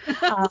now.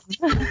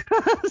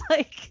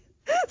 Like,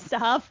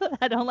 stop.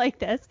 I don't like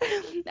this.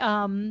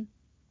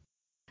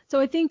 So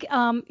I think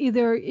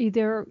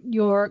either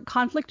your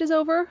conflict is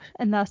over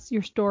and thus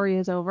your story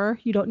is over.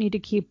 You don't need to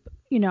keep,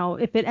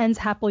 if it ends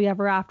happily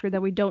ever after,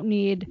 then we don't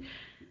need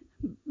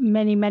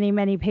many, many,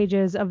 many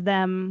pages of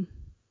them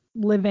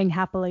living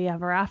happily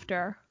ever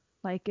after.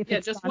 Like if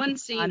it's just done, one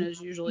scene done. is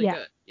usually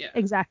good. Yeah.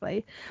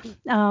 Exactly.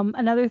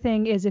 Another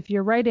thing is if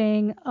you're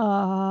writing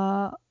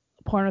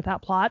porn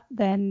without plot,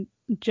 then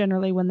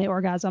generally when they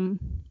orgasm,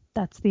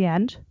 that's the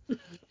end.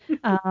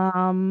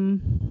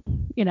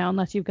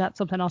 Unless you've got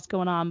something else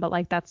going on, but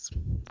like that's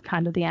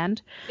kind of the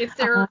end. If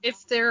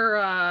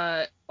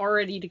they're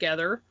already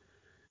together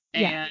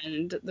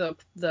and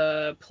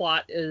the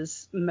plot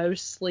is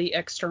mostly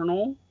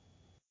external,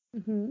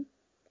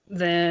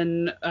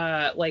 then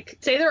like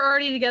say they're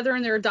already together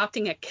and they're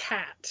adopting a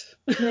cat.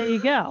 There you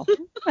go.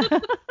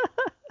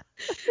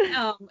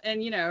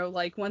 And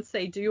like once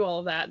they do all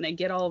of that and they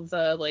get all of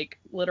the like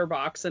litter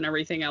box and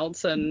everything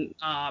else and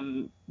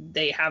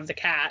they have the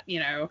cat,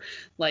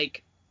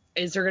 like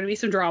is there going to be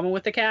some drama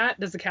with the cat?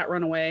 Does the cat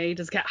run away?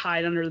 Does the cat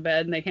hide under the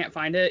bed and they can't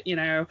find it?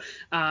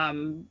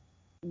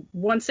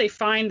 Once they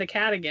find the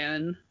cat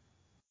again,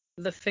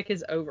 the fic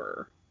is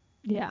over.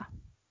 Yeah.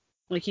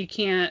 Like you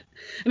can't,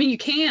 I mean, you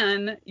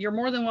can, you're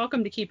more than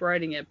welcome to keep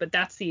writing it, but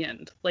that's the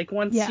end. Like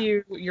once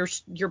your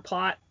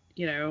plot,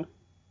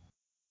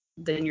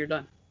 then you're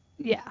done.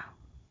 Yeah,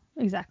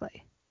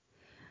 exactly.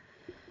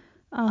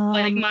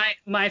 Like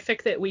my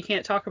fic that we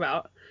can't talk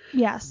about.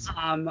 Yes.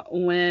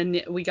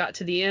 When we got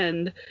to the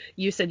end,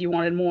 you said you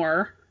wanted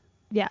more.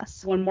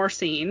 Yes. One more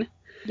scene.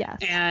 Yes.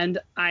 And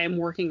I am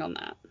working on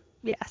that.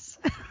 Yes.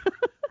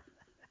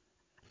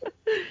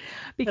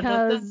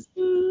 Because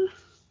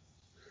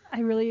I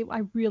really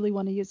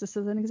want to use this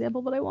as an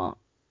example, but I won't.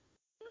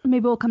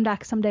 Maybe we'll come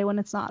back someday when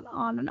it's not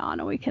on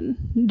and we can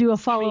do a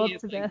follow-up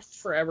to like this.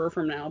 Forever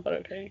from now, but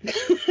okay.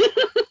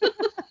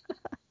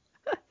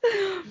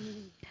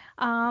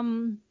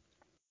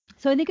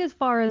 So I think as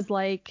far as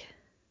like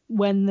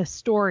when the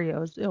story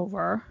is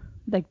over,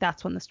 like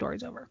that's when the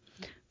story's over.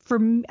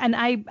 And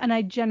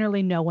I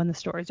generally know when the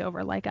story's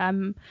over. Like I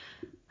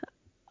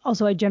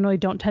generally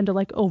don't tend to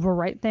like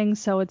overwrite things,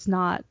 so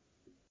I'm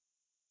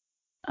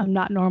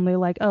not normally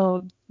like,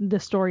 oh, the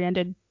story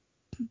ended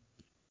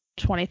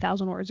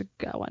 20,000 words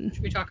ago. And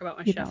should we talk about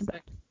my chef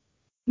fic?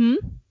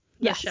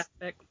 Yes. Chef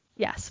fic.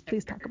 Yes,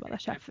 please talk about the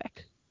chef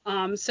fic.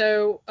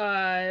 So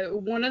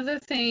one of the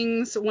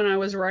things when I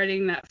was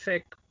writing that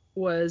fic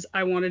was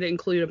I wanted to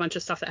include a bunch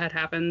of stuff that had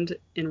happened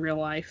in real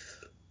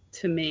life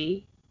to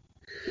me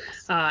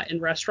in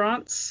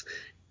restaurants.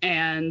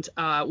 And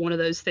one of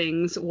those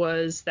things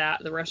was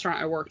that the restaurant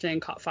I worked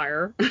in caught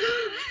fire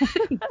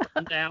and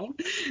burned down.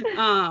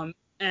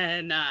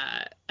 And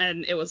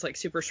it was like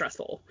super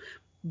stressful.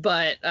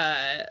 But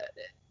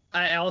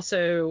I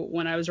also,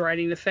 when I was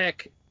writing the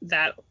fic,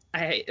 that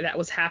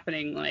was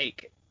happening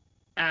like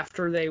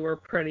after they were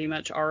pretty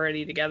much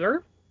already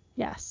together.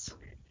 Yes.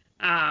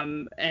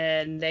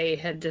 And they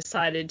had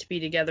decided to be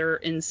together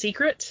in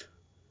secret.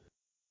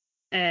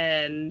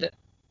 And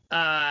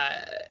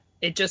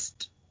it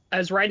just, I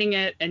was writing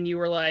it and you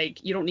were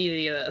like, you don't need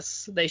any of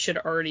this. They should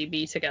already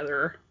be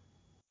together.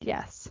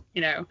 Yes.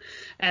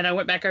 And I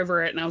went back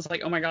over it and I was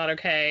like, oh my God,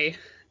 okay.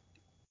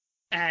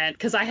 and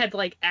because I had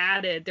like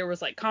added, there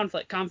was like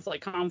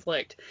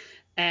conflict,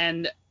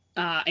 and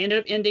I ended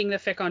up ending the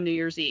fic on New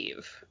Year's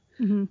Eve.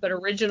 Mm-hmm. But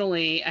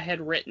originally, I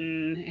had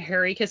written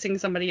Harry kissing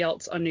somebody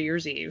else on New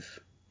Year's Eve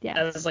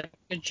as like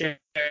a joke,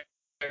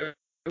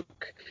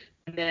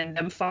 and then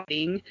them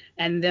fighting,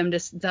 and them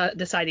just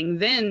deciding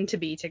then to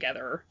be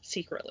together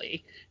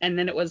secretly, and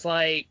then it was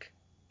like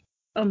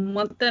a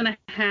month and a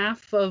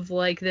half of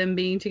like them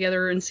being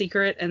together in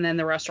secret, and then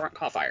the restaurant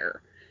caught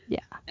fire. Yeah.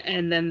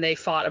 And then they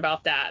fought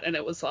about that, and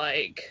it was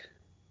like.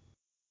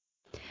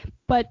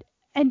 But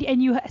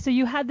and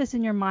you had this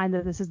in your mind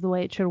that this is the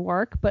way it should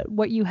work, but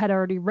what you had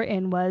already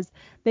written was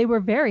they were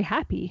very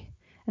happy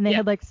and they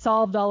had like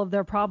solved all of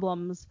their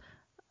problems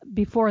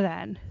before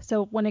then.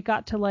 So when it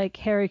got to like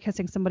Harry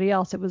kissing somebody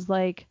else, it was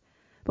like,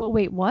 but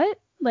wait, what?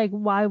 Like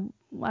why?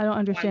 I don't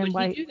understand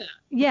why would he do that?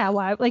 Yeah,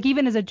 why? Like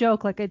even as a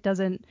joke, like it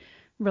doesn't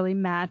really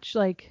match.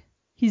 Like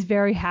he's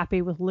very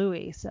happy with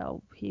Louis,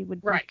 so he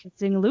would be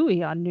kissing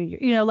Louis on New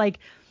Year.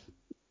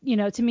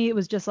 To me it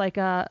was just like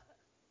a.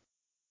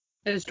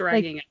 It was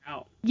dragging it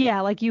out.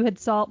 Yeah, like you had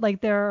solved like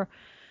their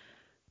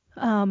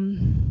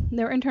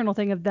internal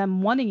thing of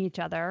them wanting each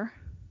other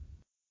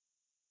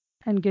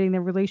and getting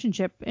their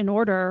relationship in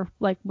order,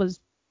 like was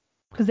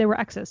because they were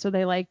exes, so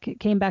they like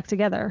came back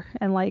together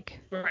and like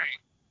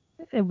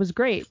it was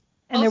great.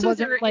 And also, there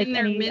wasn't they're like in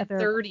their any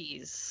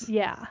mid-30s.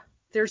 Yeah.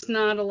 There's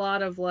not a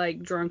lot of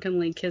like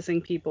drunkenly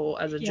kissing people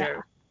as a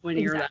joke when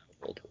you're that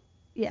old.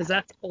 Yeah. Because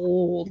that's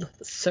old.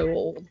 So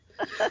old.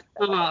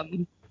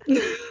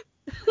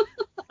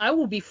 I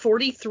will be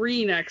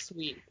 43 next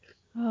week.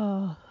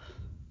 Oh.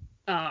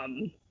 Yeah.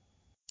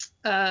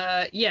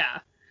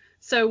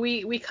 So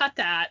we cut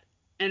that,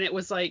 and it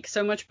was like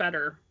so much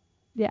better.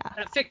 Yeah.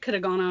 That fic could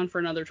have gone on for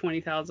another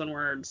 20,000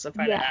 words if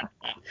I'd had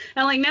that.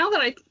 And like now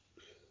that I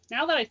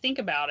think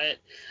about it,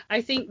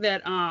 I think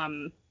that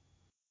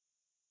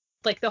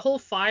like the whole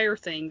fire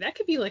thing, that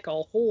could be like a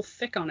whole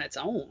fic on its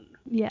own.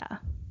 Yeah.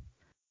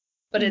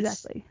 But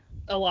it's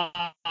a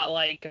lot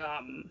like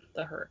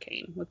the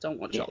hurricane with Don't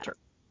Want Shelter.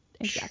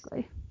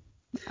 Exactly.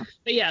 Yeah.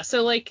 But yeah,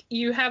 so like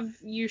you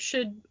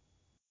should,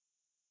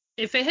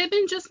 if it had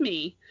been just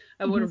me,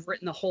 I would have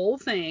written the whole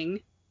thing.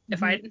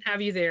 If I didn't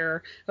have you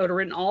there, I would have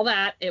written all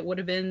that. It would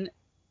have been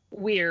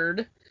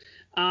weird.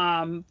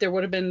 There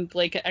would have been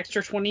like an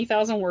extra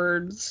 20,000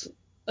 words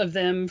of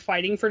them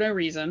fighting for no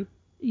reason.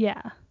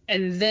 Yeah.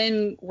 And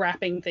then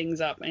wrapping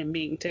things up and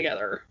being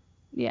together.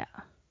 Yeah.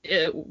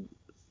 There's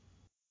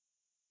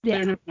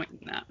no point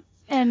in that.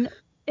 And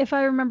if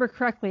I remember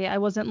correctly, I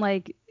wasn't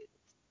like,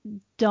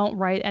 don't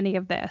write any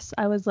of this.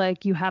 I was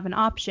like, you have an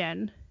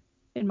option,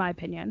 in my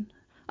opinion.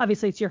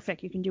 Obviously, it's your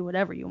fic. You can do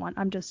whatever you want.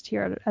 I'm just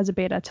here as a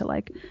beta to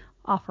like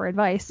offer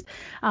advice.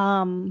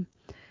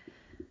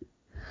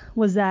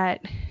 Was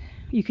that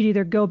you could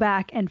either go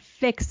back and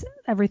fix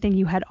everything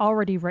you had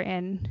already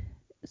written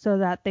so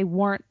that they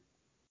weren't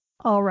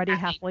already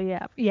happily,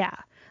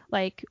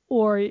 like,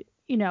 or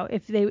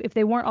if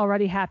they weren't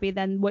already happy,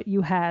 then what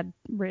you had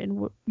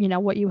written,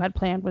 what you had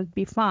planned would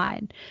be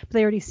fine. But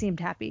they already seemed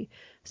happy,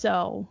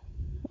 so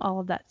all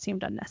of that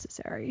seemed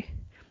unnecessary.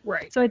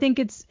 Right. So I think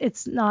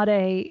it's not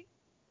a,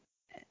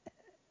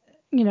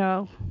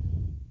 you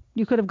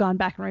could have gone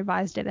back and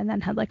revised it and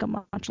then had like a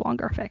much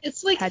longer fic.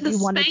 It's like had the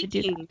you wanted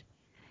spanking. To do that.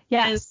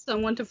 Yes. And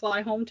someone to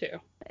fly home to.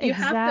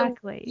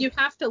 Exactly. You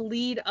have to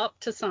lead up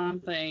to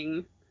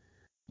something.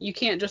 You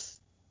can't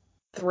just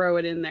throw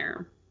it in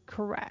there.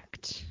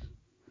 Correct.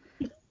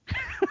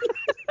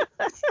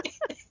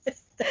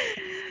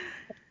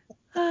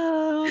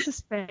 Oh, the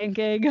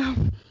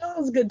spanking.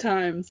 Those good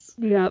times.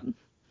 Yep.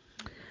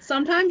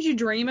 Sometimes you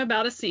dream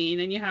about a scene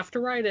and you have to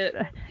write it.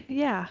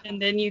 Yeah.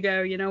 And then you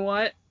go, you know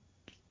what?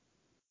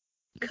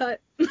 Cut.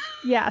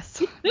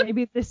 Yes.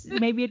 Maybe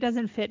it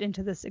doesn't fit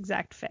into this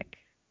exact fic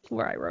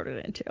where I wrote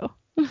it into.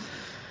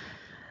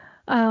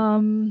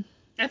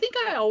 I think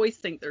I always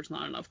think there's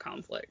not enough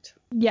conflict.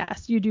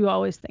 Yes, you do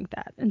always think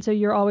that. And so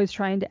you're always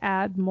trying to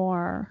add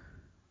more.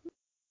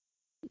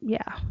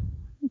 Yeah.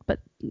 But,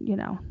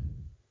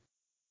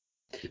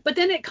 But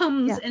then it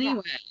comes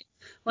anyway.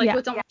 Like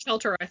with Don't Want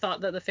Shelter, I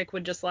thought that the fic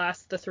would just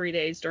last the 3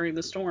 days during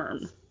the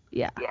storm.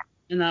 Yeah.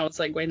 And now it's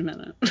like, wait a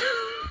minute.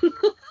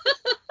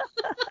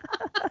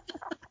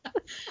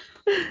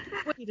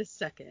 Wait a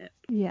second.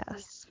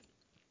 Yes.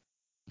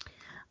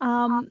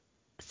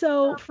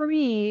 So for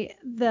me,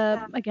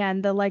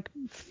 the like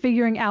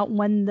figuring out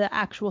when the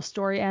actual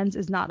story ends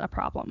is not a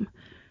problem.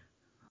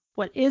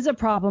 What is a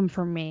problem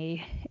for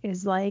me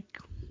is like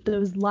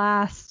those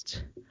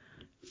last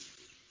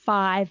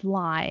 5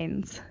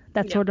 lines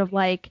that sort of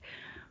like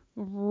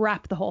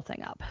wrap the whole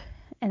thing up.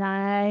 And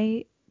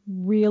I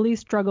really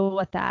struggle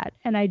with that.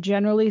 And I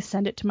generally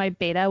send it to my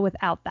beta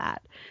without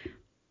that.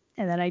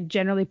 And then I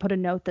generally put a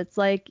note that's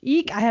like,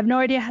 eek, I have no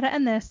idea how to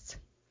end this.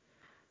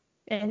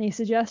 Any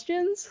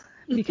suggestions?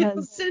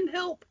 Because send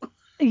help.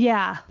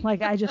 Yeah,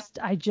 like I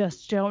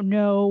just don't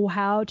know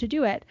how to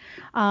do it.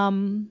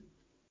 But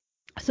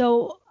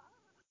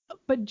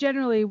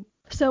generally,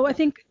 So I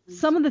think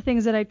some of the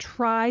things that I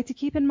try to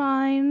keep in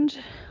mind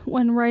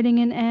when writing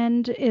an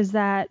end is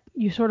that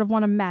you sort of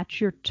want to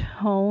match your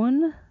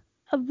tone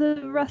of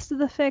the rest of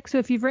the fic. So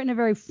if you've written a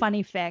very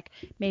funny fic,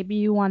 maybe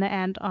you want to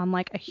end on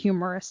like a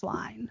humorous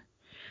line,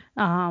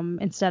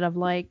 instead of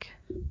like,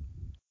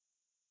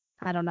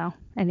 I don't know,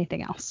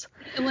 anything else.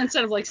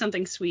 Instead of like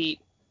something sweet.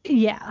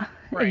 Yeah,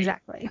 Right.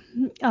 exactly.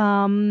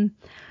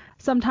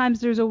 Sometimes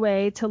there's a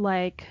way to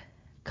like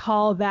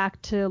call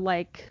back to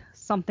like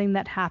something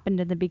that happened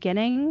in the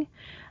beginning.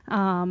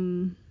 I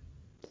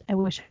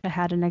wish I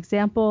had an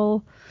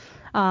example.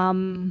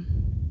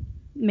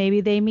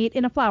 Maybe they meet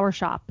in a flower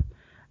shop.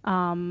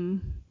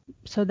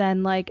 So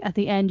then like at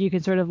the end you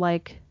can sort of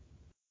like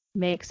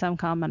make some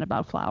comment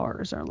about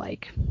flowers, or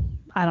like,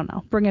 I don't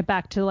know, bring it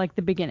back to like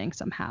the beginning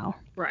somehow.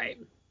 Right.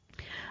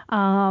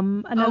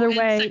 Another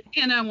way.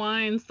 Santana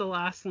Wines, the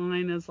last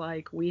line is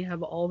like, "We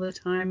have all the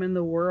time in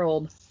the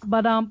world."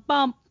 But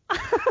bump.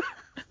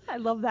 I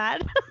love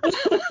that.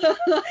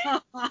 I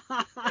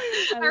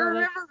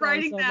remember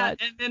writing that,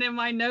 and then in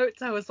my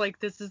notes I was like,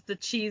 "This is the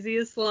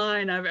cheesiest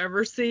line I've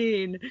ever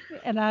seen."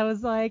 And I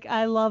was like,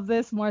 I love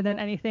this more than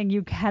anything.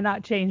 You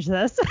cannot change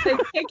this.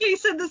 And KK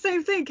said the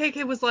same thing.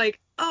 KK was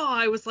like, "Oh,"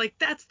 I was like,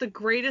 "That's the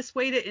greatest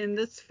way to end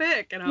this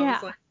fic," and I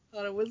was like, I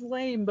thought it was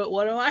lame, but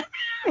what do I?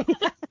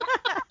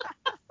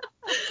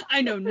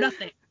 I know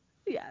nothing.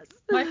 Yes.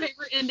 My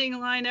favorite ending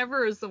line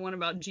ever is the one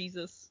about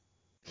Jesus.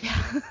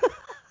 Yeah.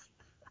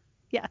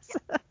 Yes.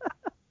 That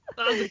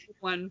was a good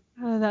one.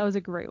 Oh, that was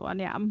a great one.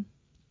 Yeah.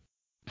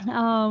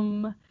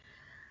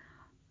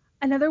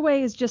 Another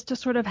way is just to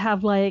sort of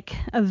have like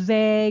a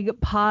vague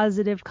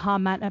positive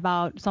comment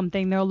about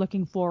something they're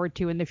looking forward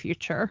to in the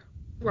future.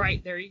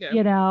 Right, there you go.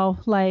 You know,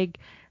 like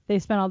they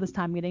spent all this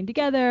time getting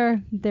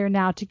together, they're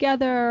now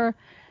together.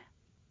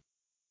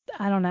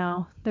 I don't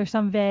know. There's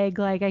some vague,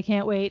 like, I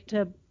can't wait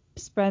to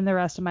spend the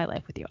rest of my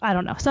life with you. I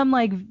don't know. Some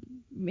like,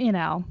 you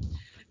know.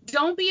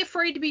 Don't be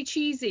afraid to be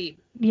cheesy.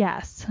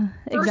 Yes.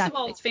 Exactly. First of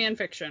all, it's fan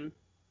fiction.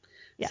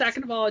 Yes.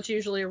 Second of all, it's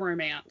usually a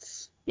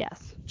romance.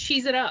 Yes.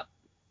 Cheese it up.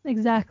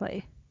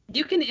 Exactly.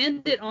 You can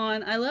end it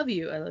on "I love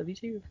you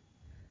too."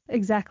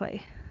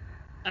 Exactly.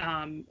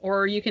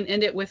 Or you can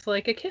end it with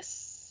like a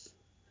kiss.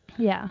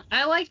 Yeah.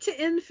 I like to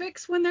end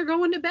fics when they're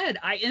going to bed.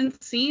 I end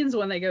scenes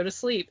when they go to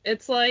sleep.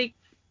 It's like,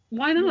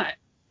 why not?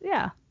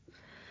 Yeah.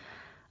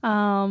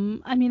 I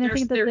mean, I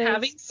think that they're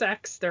having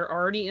sex. They're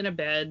already in a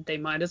bed. They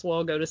might as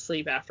well go to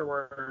sleep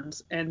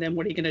afterwards. And then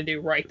what are you going to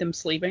do? Write them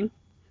sleeping?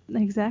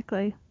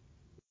 Exactly.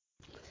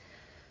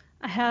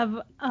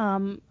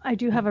 I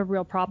do have a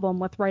real problem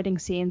with writing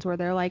scenes where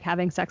they're like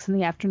having sex in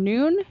the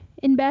afternoon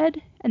in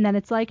bed, and then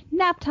it's like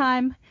nap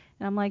time,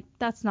 and I'm like,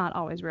 that's not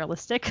always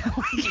realistic.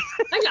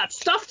 I got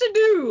stuff to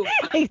do.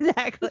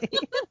 Exactly.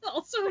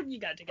 Also, you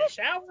got to take a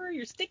shower.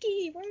 You're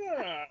sticky.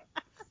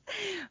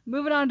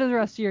 Moving on to the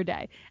rest of your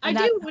day. And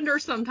I do wonder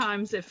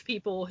sometimes if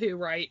people who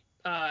write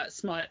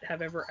smut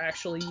have ever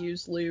actually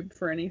used lube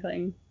for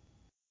anything.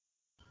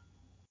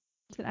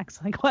 It's an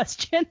excellent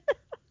question.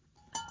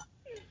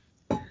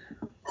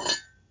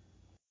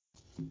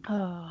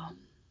 Oh.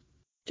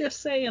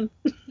 Just saying.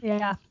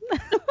 Yeah.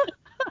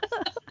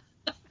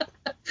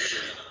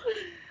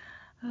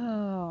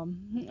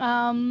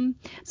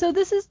 So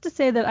this is to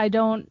say that I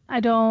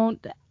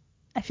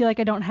feel like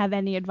I don't have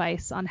any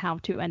advice on how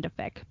to end a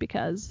fic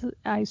because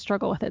I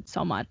struggle with it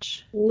so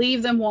much.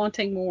 Leave them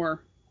wanting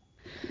more.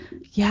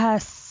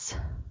 Yes.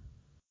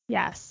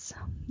 Yes.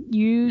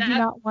 You do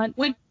not want.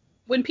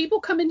 When people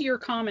come into your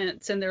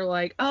comments and they're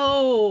like,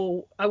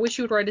 "Oh, I wish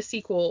you would write a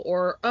sequel,"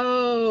 or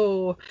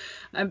 "Oh,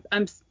 I'm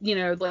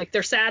like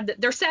they're sad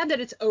that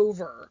it's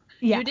over."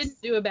 Yes. You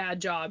didn't do a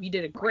bad job. You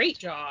did a great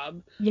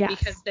job. Yes.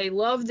 Because they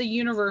love the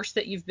universe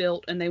that you've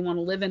built and they want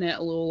to live in it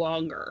a little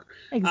longer.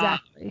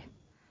 Exactly.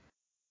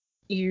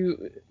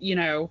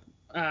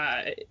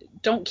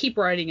 Don't keep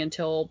writing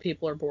until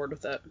people are bored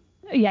with it.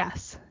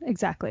 Yes,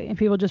 exactly. And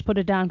people just put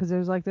it down because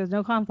there's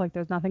no conflict,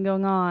 there's nothing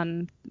going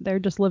on. They're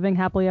just living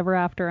happily ever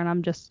after, and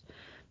I'm just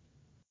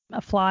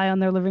a fly on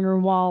their living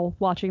room wall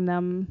watching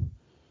them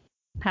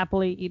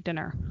happily eat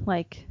dinner.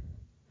 Like,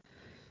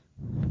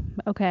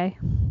 okay.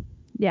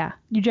 Yeah.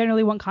 You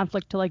generally want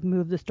conflict to like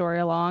move the story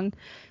along.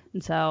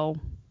 And so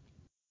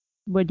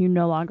when you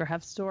no longer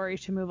have story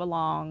to move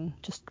along,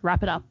 just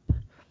wrap it up.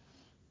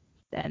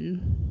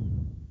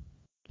 Then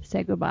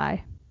say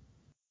goodbye.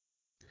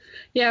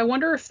 Yeah, I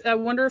wonder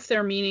if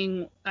they're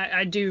meaning.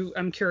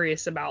 I'm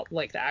curious about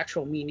like the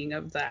actual meaning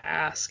of the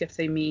ask. If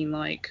they mean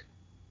like,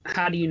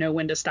 how do you know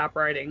when to stop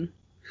writing?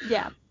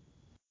 Yeah.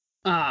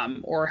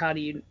 Or how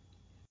do you?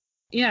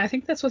 Yeah, I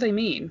think that's what they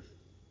mean.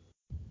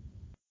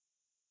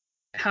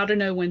 How to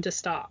know when to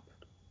stop.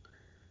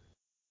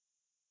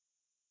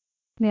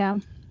 Yeah.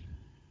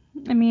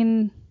 I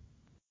mean,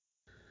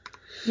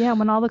 yeah,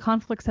 when all the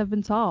conflicts have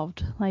been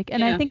solved. Like,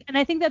 and yeah.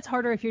 I think that's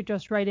harder if you're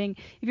just writing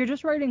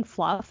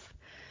fluff.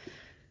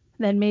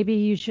 Then maybe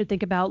you should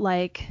think about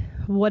like,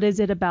 what is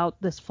it about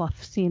this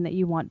fluff scene that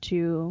you want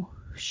to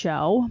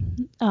show?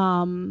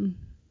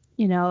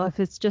 If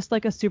it's just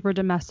like a super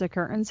domestic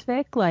curtains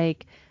fic,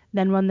 like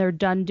Then when they're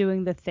done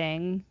doing the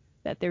thing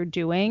that they're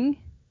doing,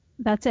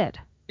 that's it.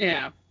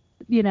 Yeah.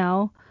 You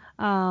know,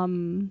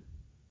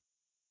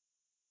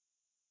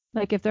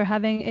 like if they're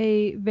having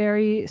a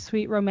very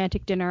sweet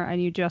romantic dinner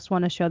and you just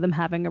want to show them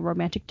having a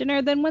romantic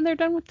dinner, then when they're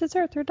done with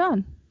dessert, they're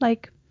done.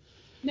 Like,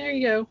 there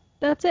you go.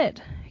 that's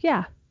it.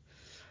 Yeah.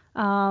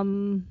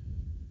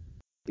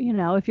 You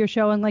know, if you're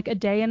showing like a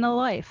day in a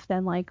life,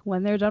 then like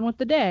when they're done with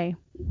the day,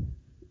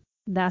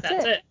 that's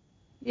it.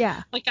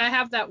 Yeah. Like I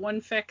have that one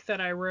fic that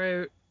I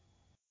wrote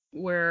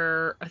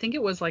where I think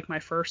it was like my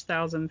first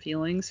Thousand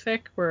Feelings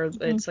fic where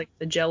it's like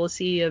the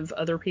jealousy of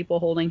other people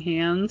holding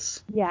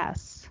hands.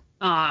 Yes.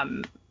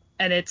 And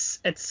it's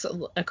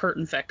a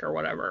curtain fic or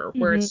whatever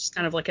where it's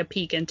kind of like a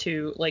peek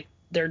into like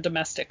their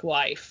domestic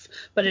life,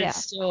 but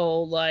it's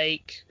still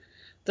like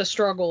the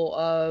struggle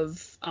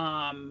of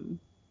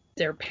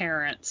their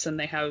parents, and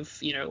they have,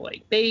 you know,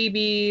 like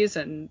babies,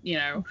 and you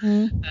know,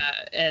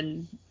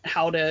 and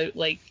how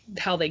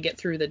they get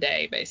through the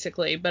day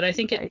basically. But I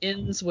think it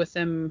ends with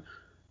them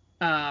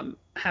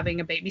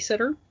having a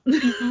babysitter.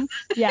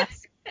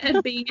 Yes.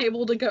 And being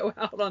able to go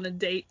out on a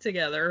date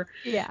together.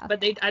 Yeah.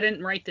 But I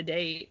didn't write the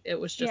date. It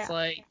was just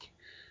like,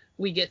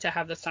 we get to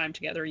have this time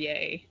together.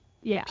 Yay.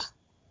 Yeah.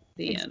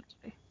 The end.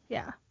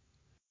 Yeah.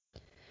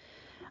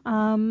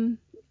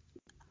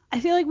 I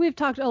feel like we've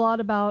talked a lot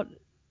about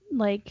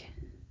like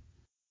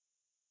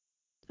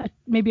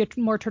maybe a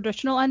more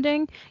traditional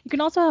ending. You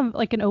can also have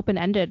like an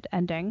open-ended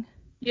ending.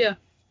 Yeah,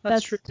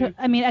 that's true too.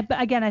 I mean,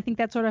 again, I think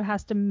that sort of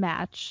has to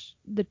match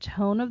the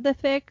tone of the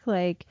fic.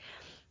 Like,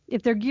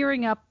 if they're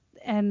gearing up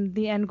and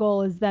the end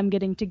goal is them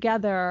getting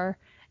together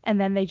and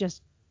then they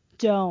just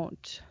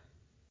don't,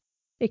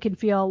 it can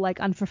feel like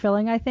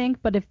unfulfilling, I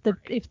think. But if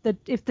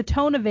the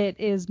tone of it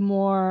is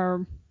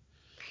more,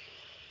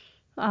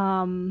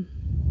 I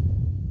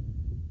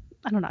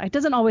don't know, it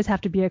doesn't always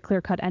have to be a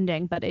clear-cut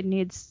ending, but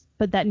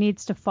that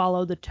needs to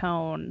follow the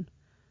tone.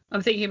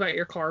 I'm thinking about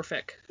your car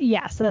fic.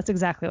 Yes, that's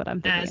exactly what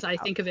I'm thinking. As I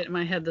think of it in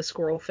my head, the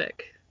squirrel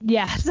fic.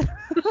 Yes.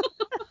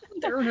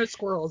 There are no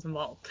squirrels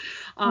involved.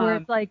 Where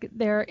it's like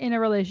they're in a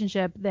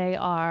relationship, they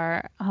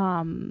are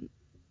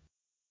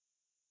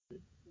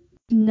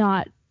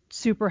not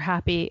super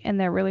happy in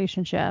their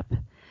relationship,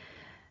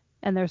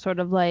 and they're sort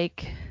of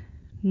like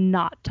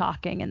not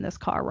talking in this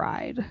car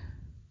ride.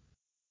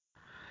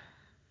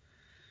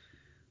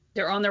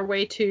 They're on their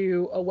way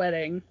to a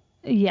wedding.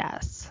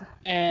 Yes.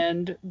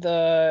 And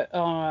the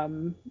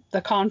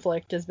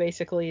conflict is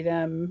basically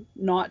them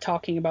not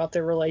talking about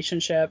their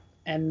relationship,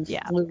 and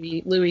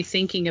Louis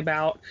thinking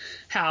about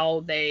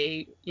how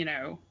they, you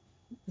know,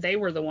 they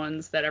were the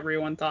ones that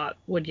everyone thought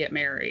would get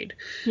married.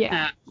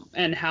 Yeah.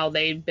 And how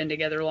they'd been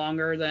together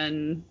longer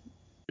than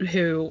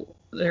who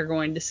they're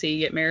going to see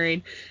get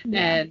married.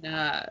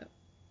 Yeah.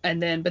 But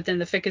then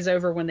the fic is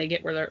over when they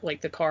get where they're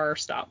like the car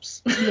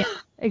stops. Yeah,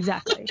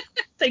 exactly.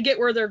 They get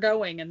where they're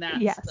going, and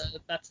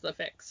that's the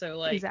fic. So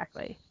like,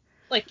 exactly.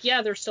 Like,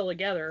 yeah, they're still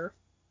together,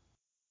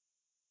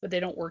 but they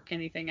don't work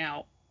anything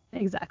out.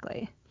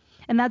 Exactly.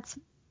 And that's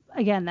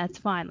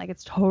fine. Like,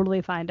 it's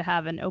totally fine to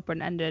have an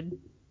open-ended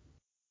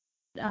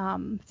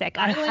fic.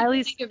 I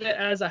highly think of it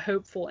as a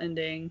hopeful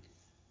ending,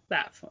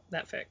 that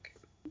fic.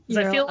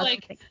 Because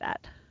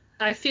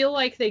I feel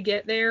like they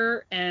get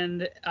there,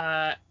 and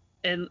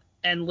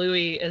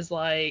Louis is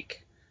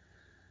like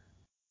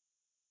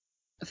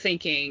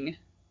thinking,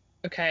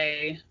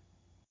 okay,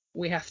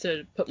 we have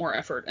to put more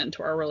effort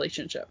into our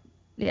relationship.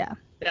 Yeah.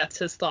 That's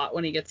his thought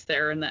when he gets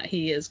there, and that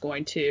he is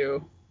going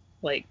to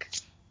like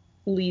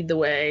lead the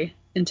way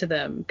into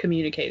them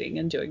communicating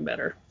and doing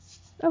better.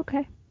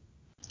 Okay.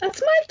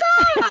 That's my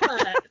thought.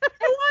 I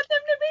want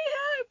them to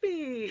be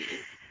happy.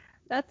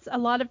 That's, a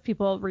lot of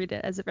people read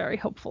it as a very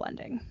hopeful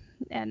ending,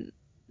 and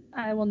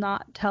I will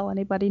not tell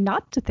anybody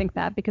not to think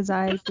that, because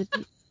I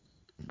didn't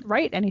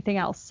write anything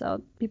else,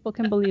 so people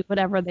can believe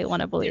whatever they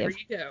want to believe. There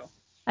you go.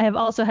 I have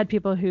also had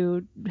people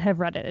who have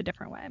read it a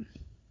different way,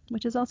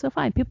 which is also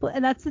fine.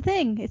 And that's the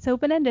thing, it's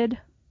open-ended.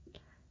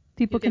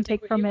 People can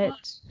take from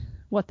it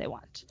what they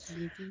want.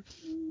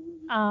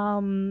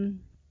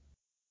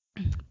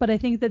 But I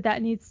think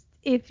that needs,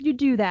 if you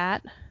do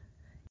that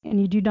and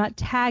you do not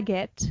tag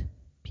it,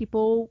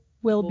 people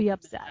will be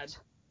upset. Mad.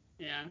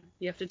 Yeah,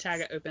 you have to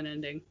tag it open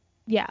ending.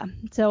 Yeah,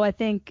 so I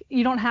think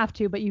you don't have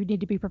to, but you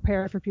need to be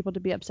prepared for people to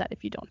be upset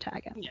if you don't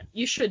tag it. Yeah,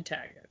 you should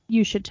tag it.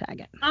 You should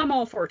tag it. I'm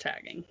all for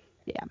tagging.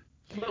 Yeah.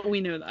 But we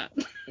know that.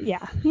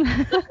 Yeah.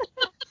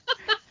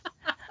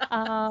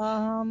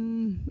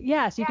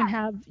 So you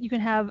can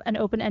have an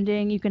open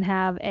ending, you can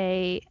have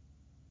a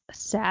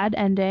sad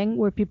ending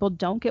where people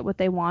don't get what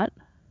they want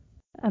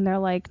and they're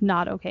like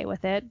not okay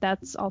with it.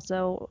 That's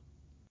also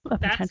a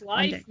potential That's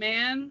life, ending.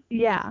 man.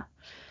 Yeah.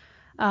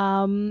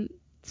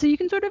 So you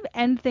can sort of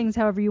end things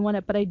however you want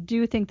it, but I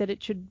do think that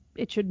it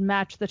should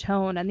match the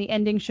tone, and the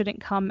ending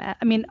shouldn't come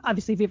I mean,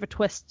 obviously if you have a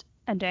twist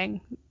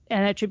ending,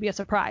 and it should be a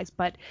surprise,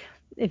 but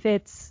if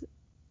it's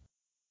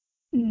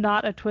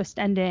not a twist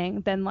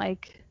ending, then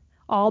like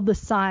all the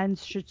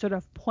signs should sort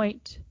of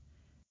point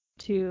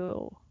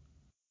to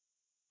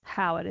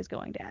how it is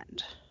going to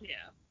end.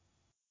 Yeah.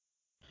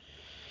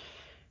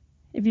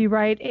 if you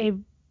write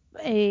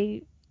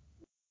a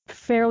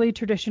fairly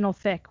traditional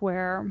fic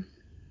where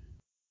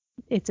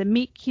it's a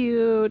meet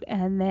cute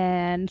and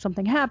then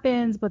something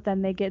happens, but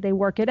then they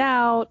work it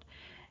out,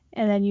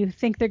 and then you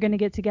think they're going to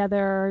get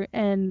together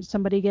and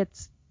somebody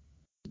gets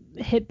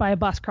hit by a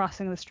bus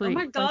crossing the street. Oh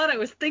my God, I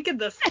was thinking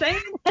the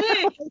same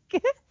thing.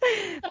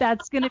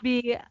 That's going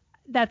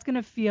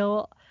to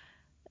feel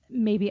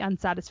maybe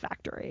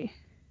unsatisfactory.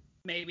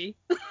 Maybe.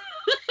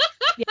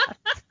 Yes.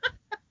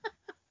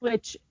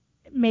 Which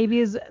maybe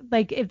is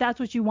like, if that's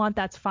what you want,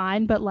 that's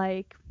fine, but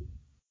like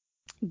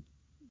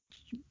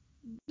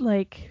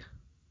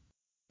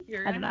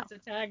You're I don't gonna have know.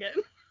 to tag it.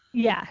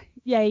 Yeah,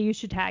 you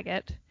should tag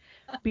it.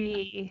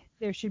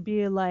 There should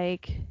be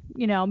like,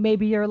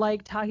 maybe you're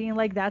like talking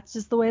like that's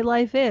just the way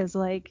life is,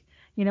 like,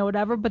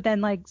 whatever, but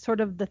then like sort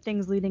of the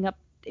things leading up,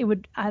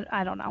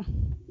 I don't know.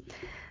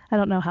 I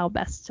don't know how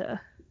best to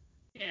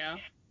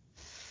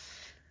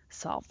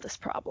solve this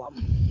problem.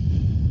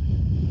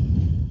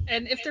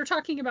 And if they're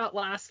talking about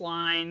last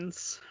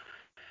lines,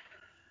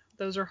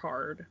 those are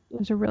hard.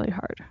 Those are really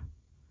hard.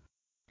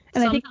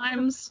 And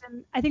sometimes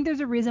I think there's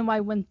a reason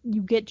why when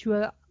you get to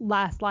a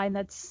last line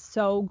that's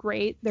so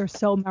great, they're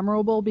so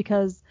memorable,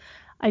 because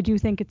I do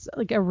think it's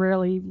like a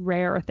really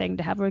rare thing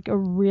to have like a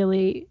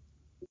really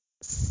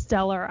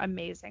stellar,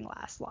 amazing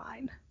last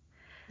line.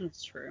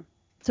 That's true.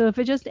 So if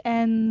it just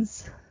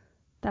ends,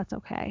 that's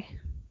okay.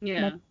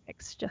 Yeah.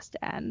 It's just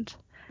end.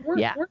 We're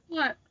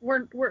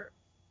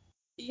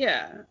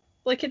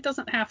like, it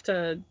doesn't have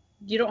to,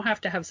 you don't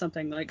have to have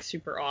something like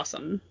super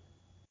awesome.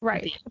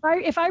 Right.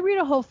 If I read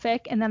a whole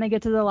fic and then I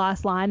get to the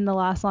last line and the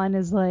last line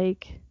is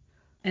like,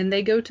 and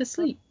they go to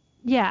sleep.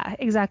 Yeah,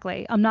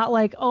 exactly. I'm not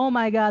like, oh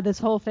my God, this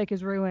whole fic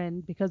is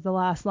ruined because the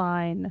last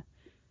line.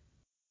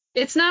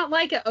 It's not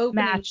like an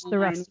opening match the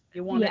rest.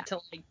 You want it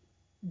to like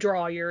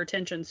draw your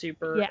attention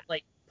super,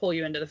 like pull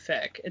you into the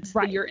fic. It's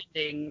your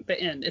ending, the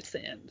end. It's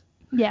the end.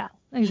 Yeah,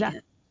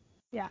 exactly.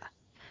 Yeah.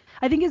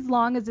 I think as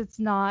long as it's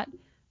not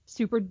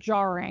super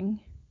jarring,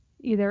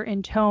 either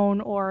in tone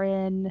or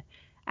in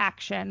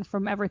action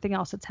from everything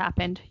else that's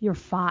happened, you're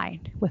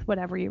fine with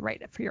whatever you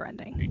write it for your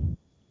ending.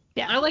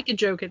 Yeah. I like a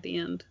joke at the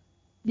end.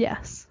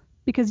 Yes,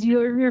 because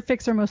your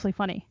fics are mostly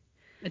funny.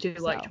 I do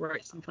like to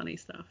write some funny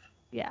stuff.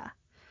 Yeah.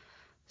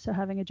 So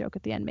having a joke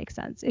at the end makes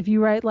sense. If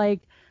you write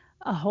like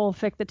a whole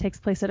fic that takes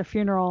place at a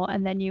funeral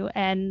and then you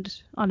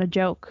end on a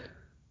joke,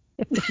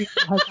 if the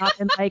funeral has not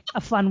been like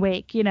a fun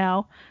wake,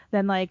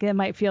 then like it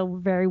might feel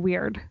very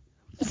weird.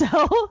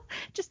 So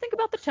just think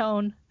about the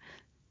tone.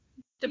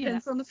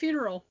 Depends on the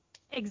funeral.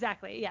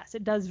 Exactly. Yes,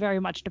 it does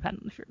very much depend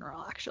on the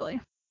funeral, actually.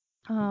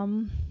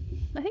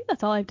 I think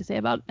that's all I have to say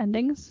about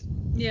endings.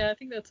 Yeah, I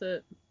think that's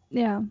it.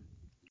 Yeah.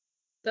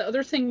 The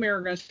other thing we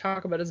were going to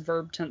talk about is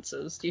verb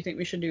tenses. Do you think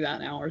we should do that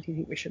now, or do you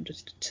think we should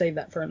just save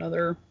that for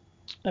another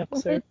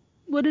episode?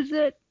 What is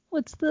it?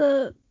 What's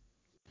the...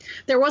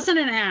 There wasn't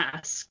an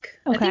ask.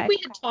 Okay. I think we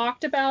had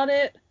talked about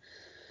it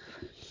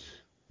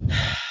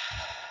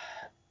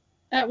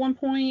at one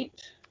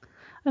point.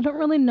 I don't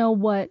really know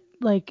what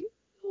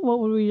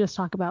would we just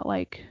talk about,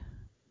 like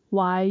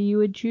why you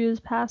would choose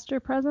past or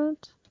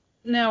present?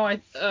 No,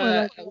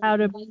 how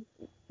to...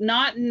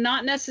 not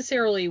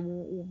necessarily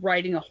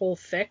writing a whole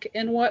fic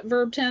in what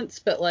verb tense,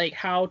 but like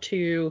how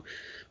to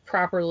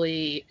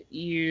properly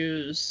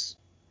use,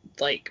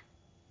 like,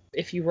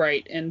 if you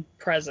write in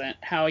present,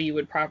 how you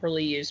would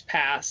properly use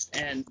past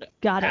and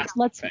got past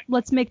it.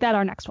 Let's make that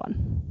our next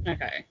one.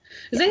 Okay.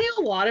 Because I think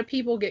a lot of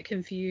people get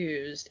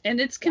confused,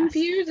 and it's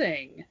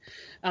confusing.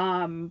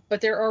 But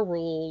there are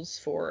rules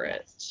for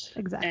it.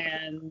 Exactly.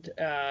 And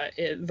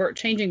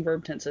changing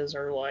verb tenses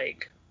are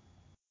like,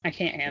 I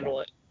can't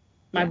handle it.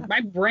 My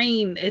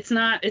brain, it's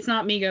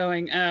not me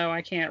going, oh,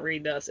 I can't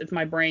read this. It's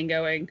my brain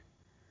going,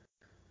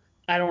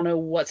 I don't know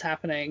what's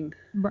happening.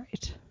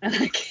 Right. And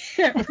I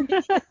can't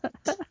read it.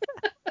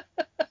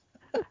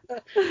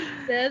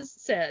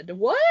 said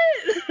what?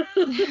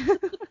 We'll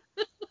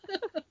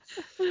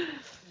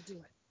do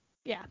it.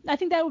 Yeah, I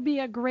think that would be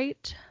a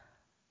great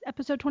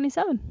episode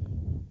 27.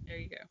 There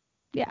you go.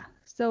 Yeah,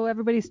 so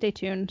everybody stay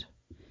tuned.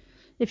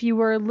 If you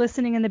were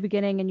listening in the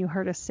beginning and you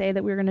heard us say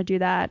that we were going to do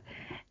that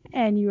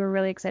and you were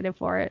really excited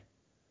for it,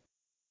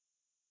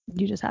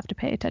 you just have to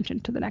pay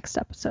attention to the next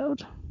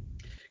episode.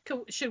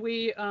 Should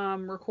we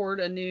record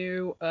a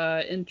new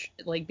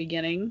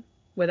beginning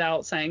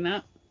without saying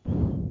that?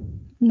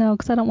 No,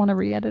 because I don't want to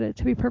re-edit it,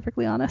 to be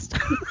perfectly honest.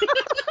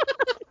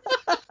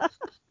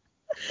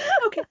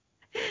 Okay.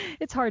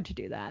 It's hard to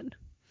do that.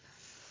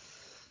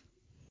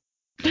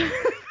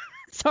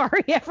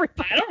 Sorry,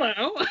 everybody. I don't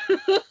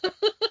know.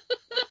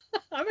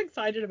 I'm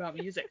excited about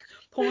music.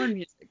 Porn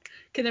music.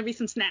 Can there be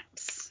some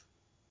snaps?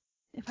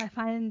 If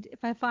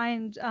I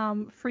find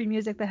free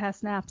music that has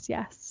snaps,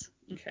 yes.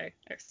 Okay,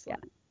 excellent.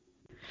 Yeah.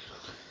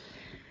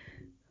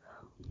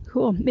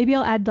 Cool. Maybe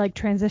I'll add like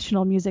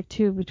transitional music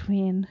too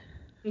between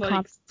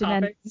like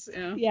topics.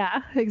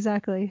 Yeah,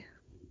 exactly.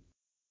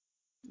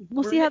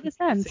 We'll see how this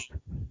ends.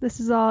 This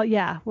is all,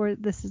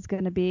 this is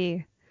going to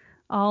be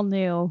all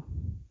new.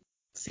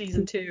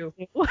 Season 2.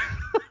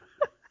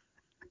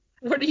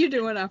 What are you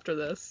doing after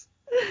this?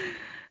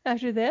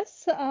 After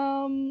this, I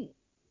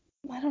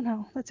don't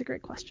know. That's a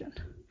great question.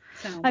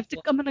 Sounds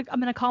I'm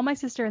gonna call my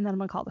sister and then I'm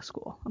gonna call the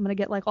school. I'm gonna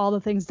get like all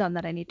the things done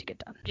that I need to get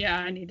done. Yeah,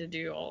 I need to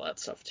do all that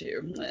stuff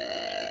too.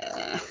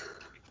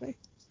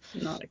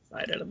 Not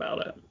excited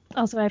about it.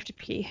 Also, I have to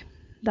pee.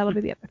 That'll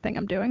be the other thing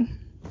I'm doing.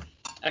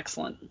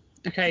 Excellent.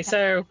 Okay,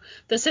 so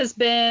this has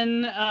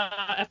been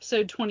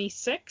episode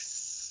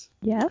 26.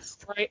 Yes.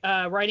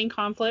 Writing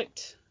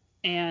conflict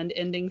and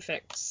ending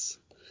fix.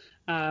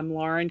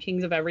 Lauren,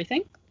 Kings of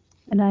Everything.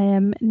 And I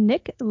am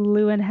Nick.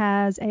 Lewin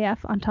has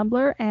AF on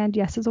Tumblr and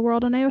Yes is a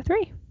World on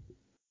AO3.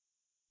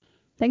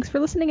 Thanks for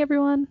listening,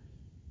 everyone.